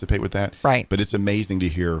participate with that. Right. But it's amazing to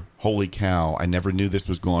hear, holy cow, I never knew this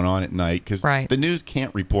was going on at night, because Right. the news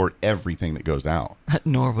can't report everything that goes out.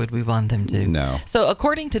 Nor would we want them to. No. So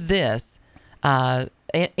according to this,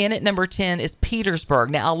 in at number 10 is Petersburg.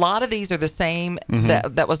 Now, a lot of these are the same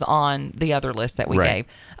that was on the other list that we Right.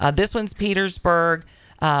 gave. This one's Petersburg.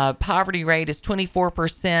 Poverty rate is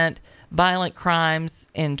 24%. Violent crimes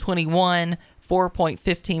in 21,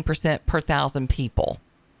 4.15% per thousand people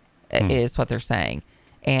is what they're saying.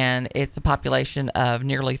 And it's a population of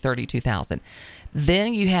nearly 32,000.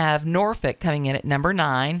 Then you have Norfolk coming in at number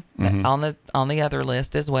 9 on the other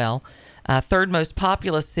list as well. Third most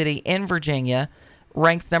populous city in Virginia,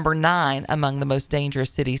 ranks number 9 among the most dangerous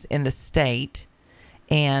cities in the state.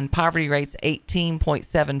 And poverty rate's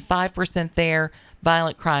 18.75% there.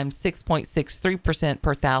 Violent crime 6.63%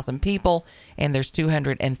 per thousand people. And there's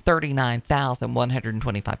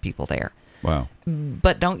 239,125 people there. Wow.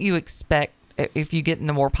 But don't you expect, if you get in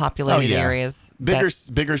the more populated areas,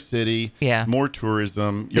 bigger city, Yeah. more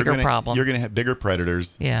tourism, Bigger problem. You're going to have bigger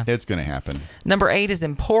predators. Yeah. It's going to happen. Number 8 is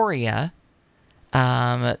Emporia,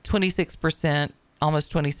 26%,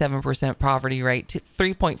 almost 27% poverty rate,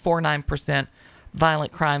 3.49%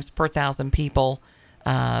 violent crimes per thousand people.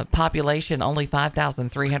 Population only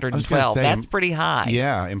 5,312. That's pretty high.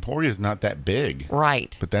 Yeah, Emporia is not that big.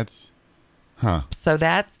 Right. But that's, So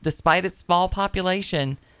that's, despite its small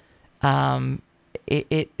population,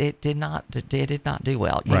 it did not do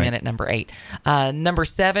well. It came Right. in at number 8. Number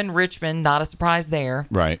 7, Richmond, not a surprise there.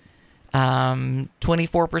 Right.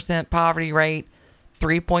 24% poverty rate,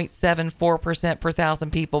 3.74% per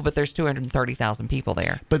thousand people, but there's 230,000 people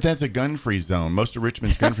there. But that's a gun-free zone. Most of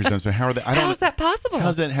Richmond's gun-free zone. So how are they? How is that possible?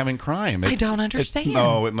 How's that having crime? I don't understand.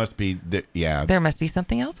 It must be. Yeah. There must be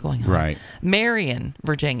something else going on. Right. Marion,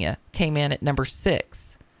 Virginia, came in at number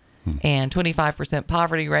 6, and 25%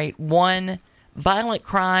 poverty rate. 1 violent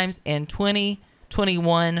crimes in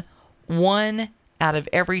 2021. 1 out of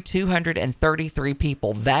every 233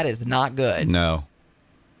 people. That is not good. No.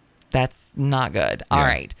 That's not good. All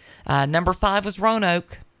right. Number 5 was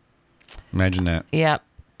Roanoke. Imagine that. Yep.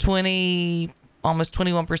 Almost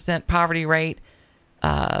 21% poverty rate.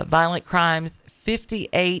 Violent crimes,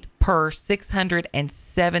 58 per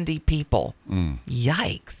 670 people.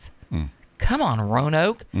 Yikes. Come on,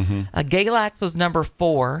 Roanoke. Mm-hmm. Galax was number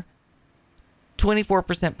 4,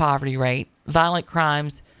 24% poverty rate. Violent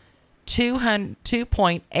crimes,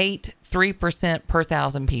 2.83% per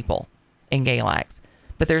 1,000 people in Galax.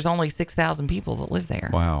 But there's only 6,000 people that live there.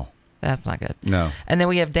 Wow. That's not good. No. And then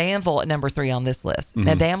we have Danville at number 3 on this list.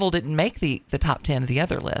 Now, Mhm. Danville didn't make the top 10 of the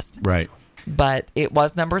other list. Right. But it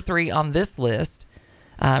was number 3 on this list.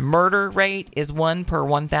 Murder rate is 1 per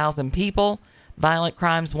 1,000 people. Violent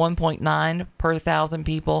crimes, 1.9 per 1,000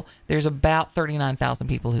 people. There's about 39,000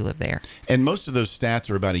 people who live there. And most of those stats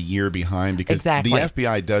are about a year behind because Exactly. the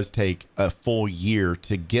FBI does take a full year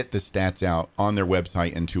to get the stats out on their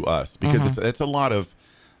website and to us because Mhm. it's a lot of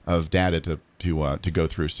data to go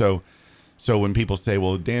through. So when people say,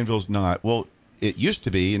 well, Danville's not, well, it used to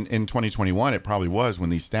be in 2021, it probably was when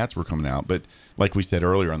these stats were coming out. But like we said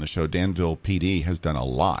earlier on the show, Danville PD has done a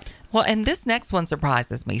lot. Well, and this next one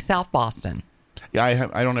surprises me. South Boston. Yeah,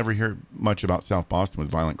 I don't ever hear much about South Boston with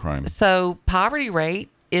violent crime. So poverty rate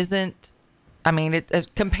isn't, I mean, it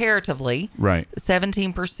comparatively, Right.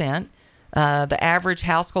 17%. The average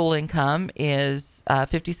household income is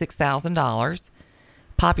 $56,000.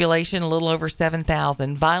 Population a little over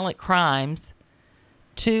 7,000. Violent crimes,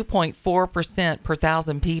 2.4% per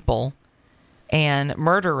 1,000 people, and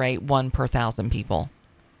murder rate 1 per 1,000 people.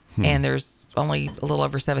 And there's only a little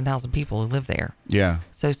over 7,000 people who live there. Yeah.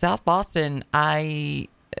 So South Boston, I'm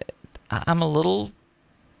a little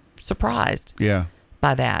surprised Yeah.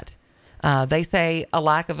 by that. They say a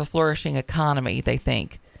lack of a flourishing economy, they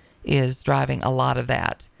think, is driving a lot of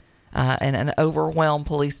that. And an overwhelmed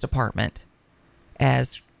police department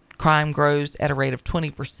as crime grows at a rate of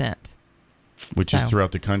 20%. Which is So-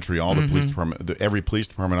 throughout the country. All the police Mhm. department, every police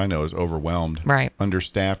department I know is overwhelmed, Right.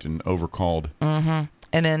 understaffed, and overcalled. Mm-hmm.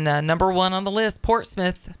 And then number 1 on the list,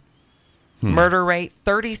 Portsmouth. Murder rate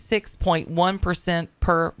 36.1%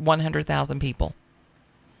 per 100,000 people.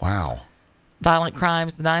 Wow. Violent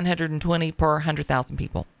crimes 920 per 100,000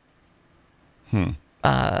 people.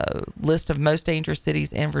 List of most dangerous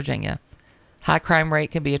cities in Virginia. High crime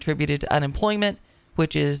rate can be attributed to unemployment,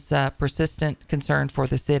 which is a persistent concern for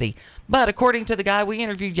the city. But according to the guy we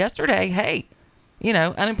interviewed yesterday, hey,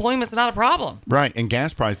 unemployment's not a problem. Right, and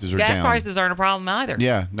gas prices are Gas down. prices aren't a problem either.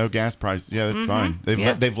 Yeah, no gas price. Yeah, that's Mhm. fine.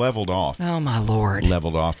 They've leveled off. Oh, my Lord.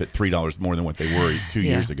 Leveled off at $3 more than what they were 2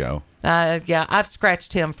 years ago. Yeah, I've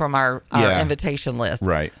scratched him from our Yeah. invitation list.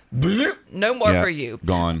 Right. Bloop, no more Yeah, for you.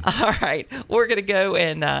 Gone. All right. We're going to go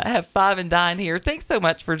and have Five and Dine here. Thanks so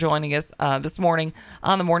much for joining us this morning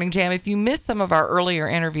on the Morning Jam. If you missed some of our earlier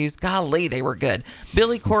interviews, golly, they were good.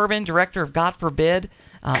 Billy Corbin, director of God Forbid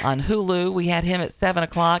on Hulu. We had him at 7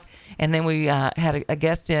 o'clock. And then we had a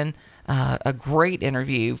guest in, a great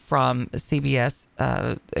interview from CBS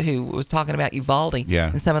who was talking about Uvalde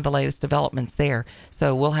and some of the latest developments there.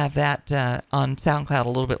 So we'll have that on SoundCloud a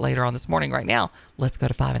little bit later on this morning. Right now, let's go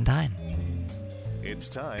to Five and Dine. It's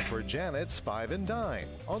time for Janet's Five and Dine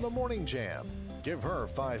on the Morning Jam. Give her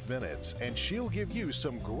 5 minutes, and she'll give you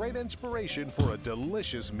some great inspiration for a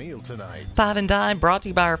delicious meal tonight. Five and Dine brought to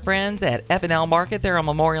you by our friends at F&L Market. They're on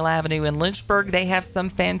Memorial Avenue in Lynchburg. They have some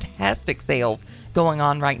fantastic sales going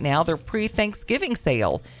on right now. Their pre-Thanksgiving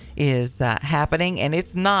sale is happening, and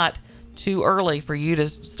it's not too early for you to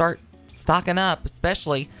start stocking up,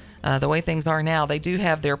 especially the way things are now. They do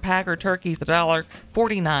have their Packer turkeys at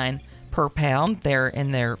 $1.49 per pound. They're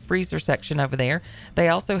in their freezer section over there. They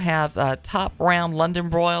also have top round London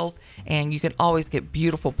broils, and you can always get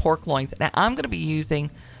beautiful pork loins. Now, I'm going to be using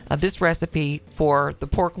this recipe for the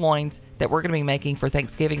pork loins that we're going to be making for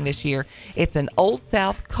Thanksgiving this year. It's an Old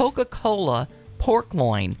South Coca-Cola pork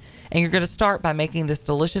loin, and you're going to start by making this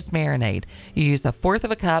delicious marinade. You use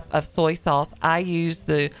 1/4 cup of soy sauce. I use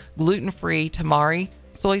the gluten-free Tamari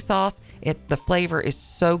soy sauce. The flavor is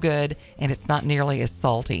so good, and it's not nearly as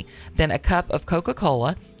salty. Then a cup of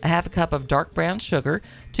Coca-Cola, 1/2 cup of dark brown sugar,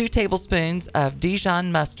 2 tablespoons of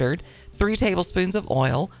Dijon mustard, 3 tablespoons of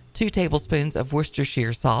oil, 2 tablespoons of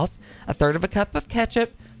Worcestershire sauce, 1/3 cup of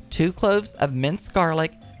ketchup, 2 cloves of minced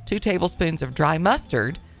garlic, 2 tablespoons of dry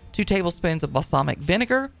mustard, 2 tablespoons of balsamic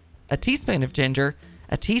vinegar, a teaspoon of ginger,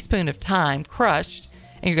 a teaspoon of thyme crushed,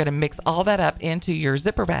 and you're going to mix all that up into your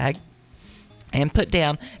zipper bag and put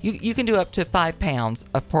down, you can do up to 5 pounds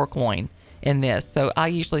of pork loin in this. So I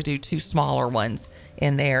usually do 2 smaller ones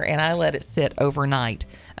in there, and I let it sit overnight.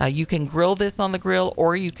 You can grill this on the grill,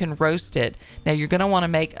 or you can roast it. Now, you're going to want to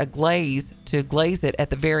make a glaze to glaze it at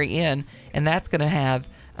the very end, and that's going to have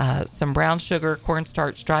some brown sugar,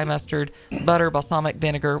 cornstarch, dry mustard, butter, balsamic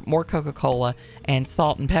vinegar, more Coca-Cola, and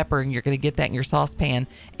salt and pepper. And you're going to get that in your saucepan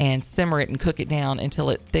and simmer it and cook it down until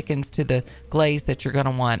it thickens to the glaze that you're going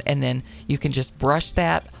to want. And then you can just brush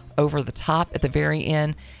that over the top at the very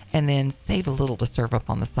end, and then save a little to serve up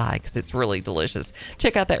on the side because it's really delicious.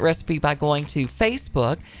 Check out that recipe by going to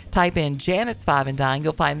Facebook. Type in Janet's Five and Dine.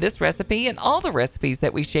 You'll find this recipe and all the recipes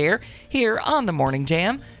that we share here on The Morning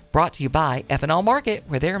Jam. Brought to you by F&L Market,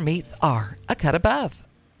 where their meats are a cut above.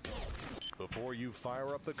 Before you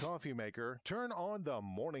fire up the coffee maker, turn on the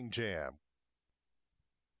Morning Jam.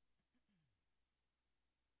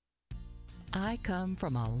 I come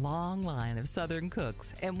from a long line of Southern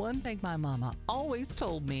cooks, and one thing my mama always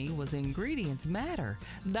told me was ingredients matter.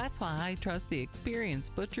 That's why I trust the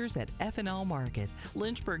experienced butchers at F&L Market,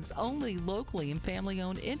 Lynchburg's only locally and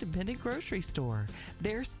family-owned independent grocery store.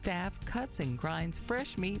 Their staff cuts and grinds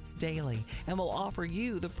fresh meats daily and will offer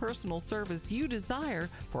you the personal service you desire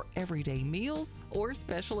for everyday meals or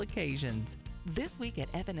special occasions. This week at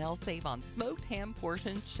F&L, save on smoked ham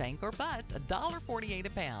portions, shank or butts, $1.48 a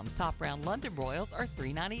pound. Top round London broils are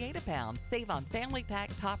 $3.98 a pound. Save on family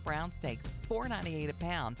pack top round steaks, $4.98 a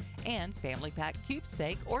pound. And family pack cube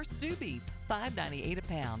steak or stew beef, $5.98 a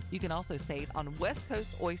pound. You can also save on West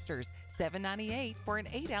Coast oysters, $7.98 for an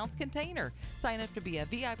 8-ounce container. Sign up to be a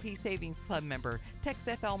VIP Savings Club member. Text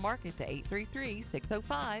FL Market to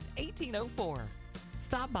 833-605-1804.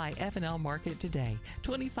 Stop by F&L Market today,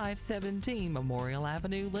 2517 Memorial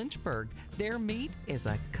Avenue, Lynchburg. Their meat is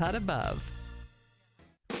a cut above.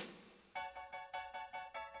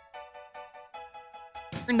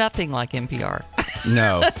 Nothing like NPR.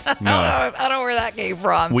 No. I don't know where that came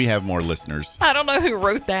from. We have more listeners. I don't know who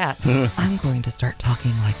wrote that. I'm going to start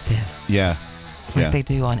talking like this. Yeah. Like they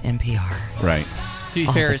do on NPR. Right. To be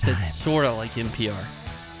fair, it's sort of like NPR.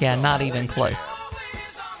 Yeah, not even close.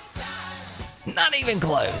 Not even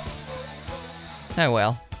close. Oh,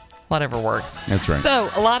 well. Whatever works. That's right.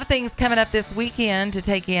 So, a lot of things coming up this weekend to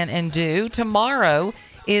take in and do. Tomorrow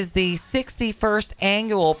is the 61st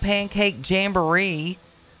annual Pancake Jamboree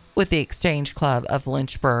with the Exchange Club of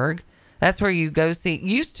Lynchburg. That's where you go see.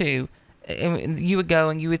 You would go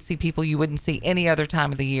and you would see people you wouldn't see any other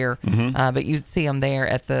time of the year, but you'd see them there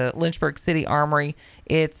at the Lynchburg City Armory.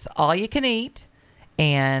 It's all you can eat.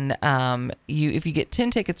 And if you get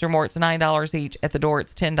 10 tickets or more, it's $9 each. At the door,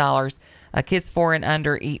 it's $10. Kids 4 and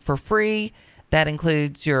under eat for free. That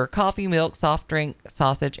includes your coffee, milk, soft drink,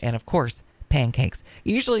 sausage, and, of course, pancakes.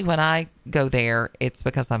 Usually when I go there, it's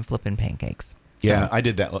because I'm flipping pancakes. Yeah, I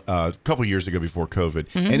did that a couple years ago before COVID,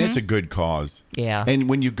 and it's a good cause. Yeah. And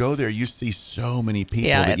when you go there, you see so many people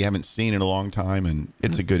that you haven't seen in a long time, and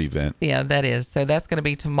it's a good event. Yeah, that is. So that's going to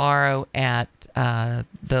be tomorrow at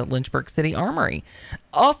the Lynchburg City Armory.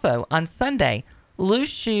 Also, on Sunday, Loose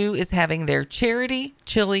Shoe is having their charity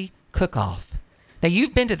chili cook-off. Now,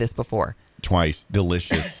 you've been to this before. Twice.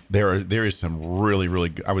 Delicious. There is some really, really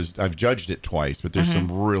good. I've judged it twice, but there's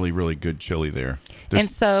some really, really good chili there. And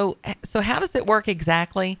so how does it work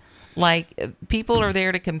exactly? Like, people are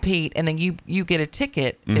there to compete, and then you get a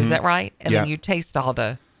ticket. Is that right? And then you taste all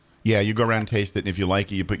the... Yeah, you go around and taste it, and if you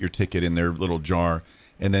like it, you put your ticket in their little jar,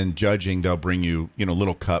 and then judging, they'll bring you,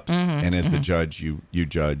 little cups, and as the judge, you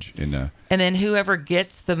judge. And then whoever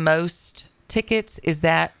gets the most tickets, is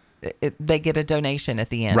that... they get a donation at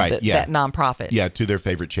the end, right? That nonprofit, to their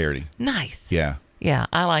favorite charity. Nice. Yeah,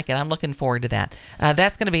 I like it. I'm looking forward to that.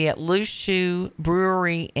 That's going to be at Loose Shoe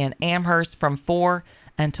Brewery in Amherst from 4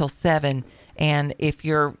 until 7. And if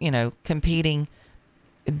you're, competing,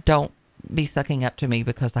 don't be sucking up to me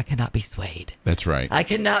because I cannot be swayed. That's right. I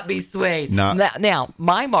cannot be swayed. Now,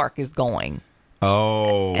 my Mark is going.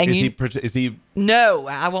 Oh, and is he? No,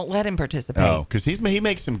 I won't let him participate. Oh, because he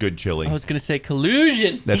makes some good chili. I was going to say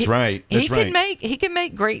collusion. That's right. He can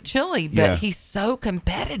make great chili, but he's so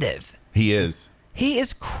competitive. He is. He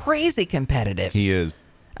is crazy competitive. He is.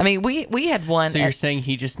 I mean, we had one. So you're saying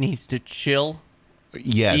he just needs to chill?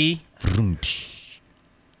 Yes.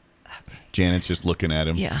 Janet's just looking at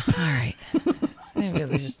him. Yeah. All right. Maybe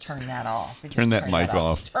we just turn that off. Turn that mic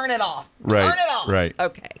off. Turn it off. Right. Turn it off. Right.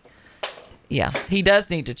 Okay. Yeah, he does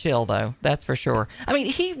need to chill, though. That's for sure. I mean,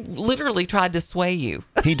 he literally tried to sway you.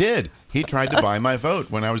 He did. He tried to buy my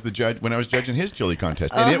vote when I was judging his chili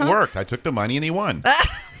contest, and it worked. I took the money, and he won.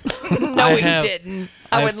 No, he didn't.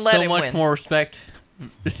 I wouldn't let him win. I have so much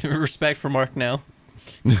more respect for Mark now.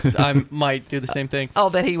 I might do the same thing. Oh,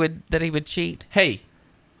 that he would cheat. Hey,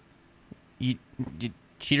 you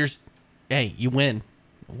cheaters! Hey, you win.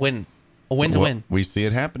 A win's a win. We see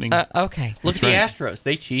it happening. Okay. Look at the Astros.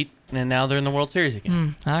 They cheat, and now they're in the World Series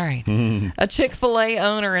again. All right. A Chick-fil-A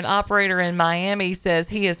owner and operator in Miami says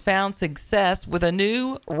he has found success with a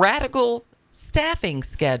new radical staffing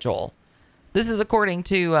schedule. This is according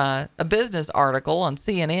to a business article on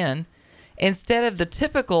CNN. Instead of the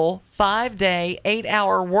typical 5-day,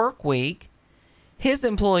 8-hour work week, his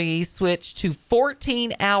employees switched to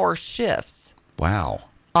 14-hour shifts. Wow.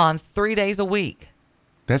 On 3 days a week.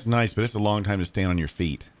 That's nice, but it's a long time to stand on your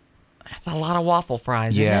feet. That's a lot of waffle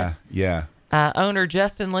fries, isn't it? Yeah. Owner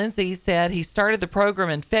Justin Lindsay said he started the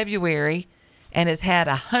program in February and has had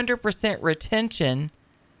 100% retention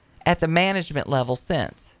at the management level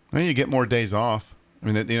since. Well, you get more days off. I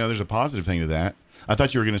mean, there's a positive thing to that. I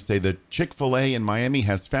thought you were going to say that Chick-fil-A in Miami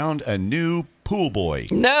has found a new pool boy.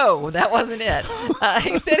 No, that wasn't it.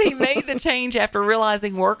 He said he made the change after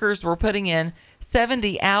realizing workers were putting in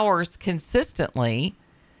 70 hours consistently,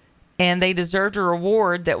 and they deserved a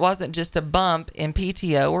reward that wasn't just a bump in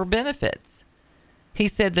PTO or benefits. He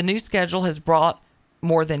said the new schedule has brought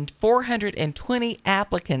more than 420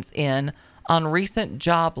 applicants in on recent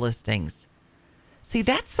job listings. See,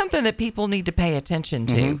 that's something that people need to pay attention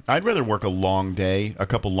to. Mm-hmm. I'd rather work a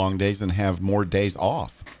couple long days than have more days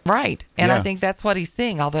off. Right. And I think that's what he's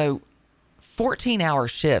seeing. Although 14-hour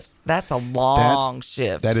shifts, that's a long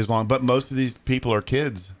shift. That is long. But most of these people are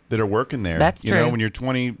kids that are working there. That's true. You know, when you're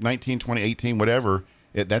 19, 20, 18, whatever,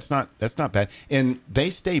 that's not bad. And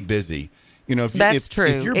they stay busy. You know, that's true.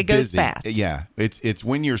 If you're it goes busy, fast. Yeah. It's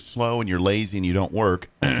when you're slow and you're lazy and you don't work.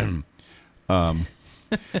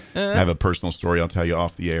 I have a personal story I'll tell you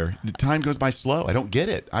off the air. The time goes by slow. I don't get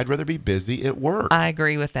it. I'd rather be busy at work. I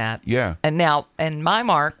agree with that. Yeah. And my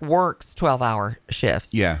Mark works 12-hour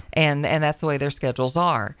shifts. Yeah. And that's the way their schedules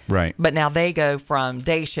are. Right. But now they go from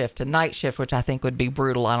day shift to night shift, which I think would be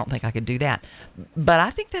brutal. I don't think I could do that. But I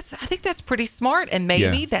think that's pretty smart, and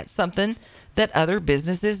maybe that's something that other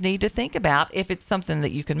businesses need to think about if it's something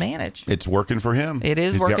that you can manage. It's working for him. It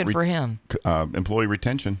is working for him. Employee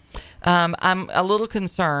retention. I'm a little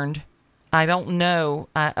concerned. I don't know.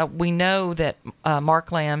 We know that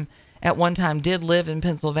Mark Lamb at one time did live in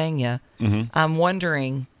Pennsylvania. Mm-hmm. I'm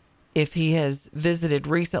wondering if he has visited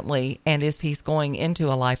recently and if he's going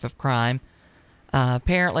into a life of crime.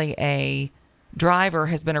 Apparently, a driver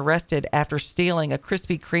has been arrested after stealing a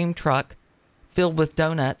Krispy Kreme truck filled with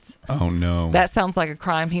donuts. Oh, no. That sounds like a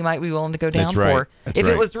crime he might be willing to go down That's right. for. That's if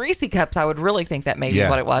right. it was Reese Cups, I would really think that may be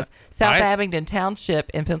what it was. South Abingdon Township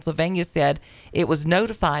in Pennsylvania said it was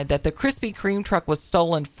notified that the Krispy Kreme truck was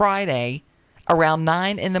stolen Friday around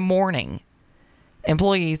 9 in the morning.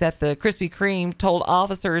 Employees at the Krispy Kreme told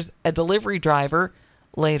officers a delivery driver,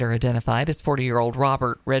 later identified as 40-year-old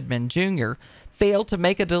Robert Redmond Jr., failed to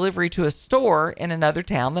make a delivery to a store in another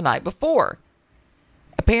town the night before.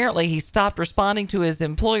 Apparently, he stopped responding to his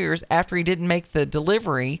employers after he didn't make the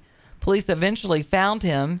delivery. Police eventually found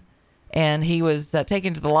him, and he was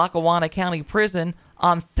taken to the Lackawanna County Prison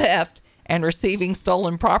on theft and receiving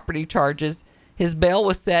stolen property charges. His bail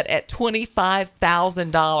was set at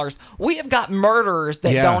 $25,000. We have got murderers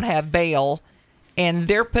that don't have bail, and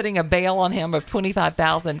they're putting a bail on him of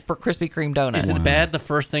 $25,000 for Krispy Kreme donuts. Is it bad? The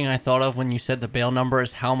first thing I thought of when you said the bail number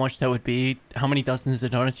is how much that would be, how many dozens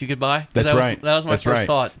of donuts you could buy. That's right. That was my first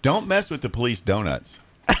thought. Don't mess with the police donuts.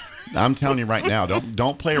 I'm telling you right now,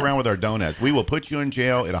 don't play around with our donuts. We will put you in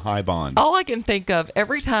jail at a high bond. All I can think of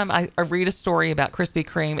every time I read a story about Krispy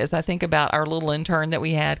Kreme is I think about our little intern that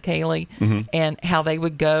we had, Kaylee, and how they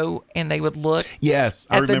would go and they would look yes,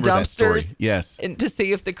 I at the remember that story. dumpsters Yes. and to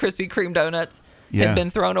see if the Krispy Kreme donuts had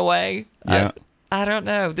been thrown away. Yeah. I don't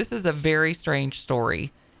know. This is a very strange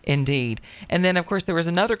story indeed. And then, of course, there was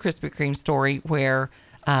another Krispy Kreme story where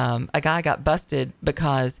a guy got busted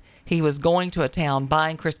because he was going to a town,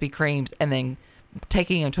 buying Krispy Kremes, and then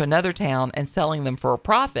taking them to another town and selling them for a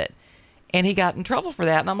profit. And he got in trouble for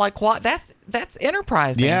that. And I'm like, what? That's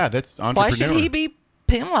enterprising. Yeah, that's entrepreneurial. Why should he be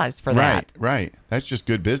penalized for that? Right. That's just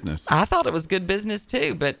good business. I thought it was good business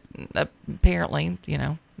too, but apparently,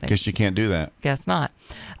 Guess you can't do that. Guess not.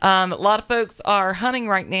 A lot of folks are hunting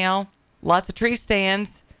right now. Lots of tree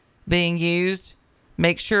stands being used.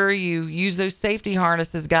 Make sure you use those safety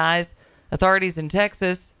harnesses, guys. Authorities in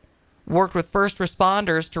Texas worked with first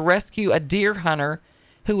responders to rescue a deer hunter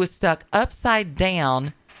who was stuck upside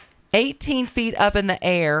down, 18 feet up in the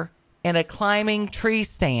air in a climbing tree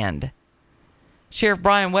stand. Sheriff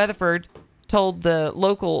Brian Weatherford told the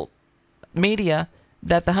local media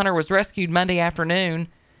that the hunter was rescued Monday afternoon.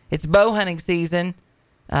 It's bow hunting season.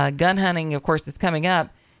 Gun hunting, of course, is coming up.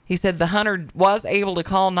 He said the hunter was able to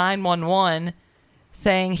call 911,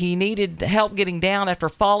 saying he needed help getting down after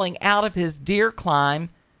falling out of his deer climb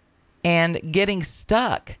and getting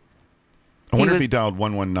stuck. I wonder if he dialed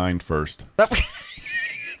 119 first.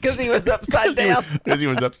 Because he was upside down. Because he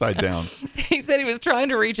was upside down. He said he was trying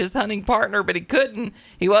to reach his hunting partner, but he couldn't.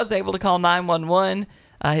 He was able to call 911.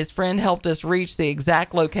 His friend helped us reach the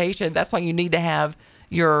exact location. That's why you need to have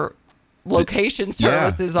your location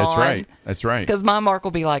services on. That's right. Because my Mark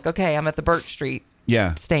will be like, okay, I'm at the Birch Street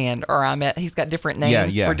Yeah. stand, or he's got different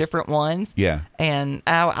names Yeah. for different ones. Yeah. And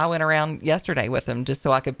I went around yesterday with him just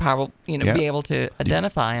so I could probably, Yeah. be able to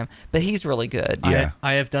identify him. But he's really good.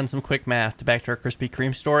 I have done some quick math to back to our Krispy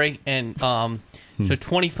Kreme story, and so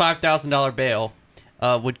 $25,000 bail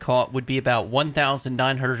would be about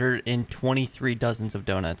 1,923 dozens of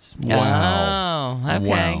donuts. Wow. Oh, okay.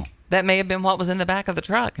 Wow. That may have been what was in the back of the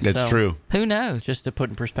truck. That's true. Who knows? Just to put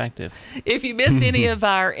in perspective. If you missed any of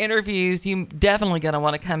our interviews, you're definitely going to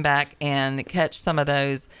want to come back and catch some of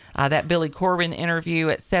those. That Billy Corben interview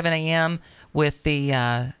at 7 a.m. with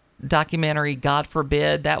the documentary God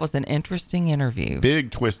Forbid. That was an interesting interview.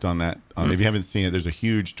 Big twist on that. If you haven't seen it, there's a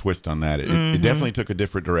huge twist on that. It definitely took a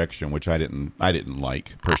different direction, which I didn't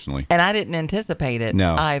like personally. And I didn't anticipate it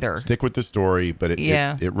either. Stick with the story, but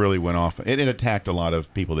it really went off. It attacked a lot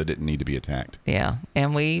of people that didn't need to be attacked. Yeah,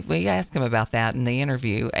 and we asked him about that in the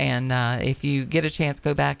interview. And if you get a chance,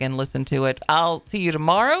 go back and listen to it. I'll see you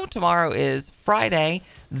tomorrow. Tomorrow is Friday.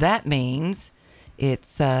 That means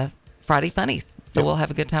it's Friday Funnies. So we'll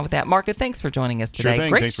have a good time with that. Marco, thanks for joining us today. Sure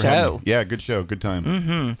thing. Great Thanks for show. having me. Yeah, good show. Good time.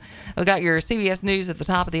 Mm-hmm. We've got your CBS News at the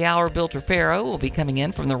top of the hour. Bill Trefero will be coming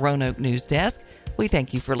in from the Roanoke News Desk. We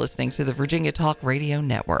thank you for listening to the Virginia Talk Radio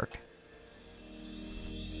Network.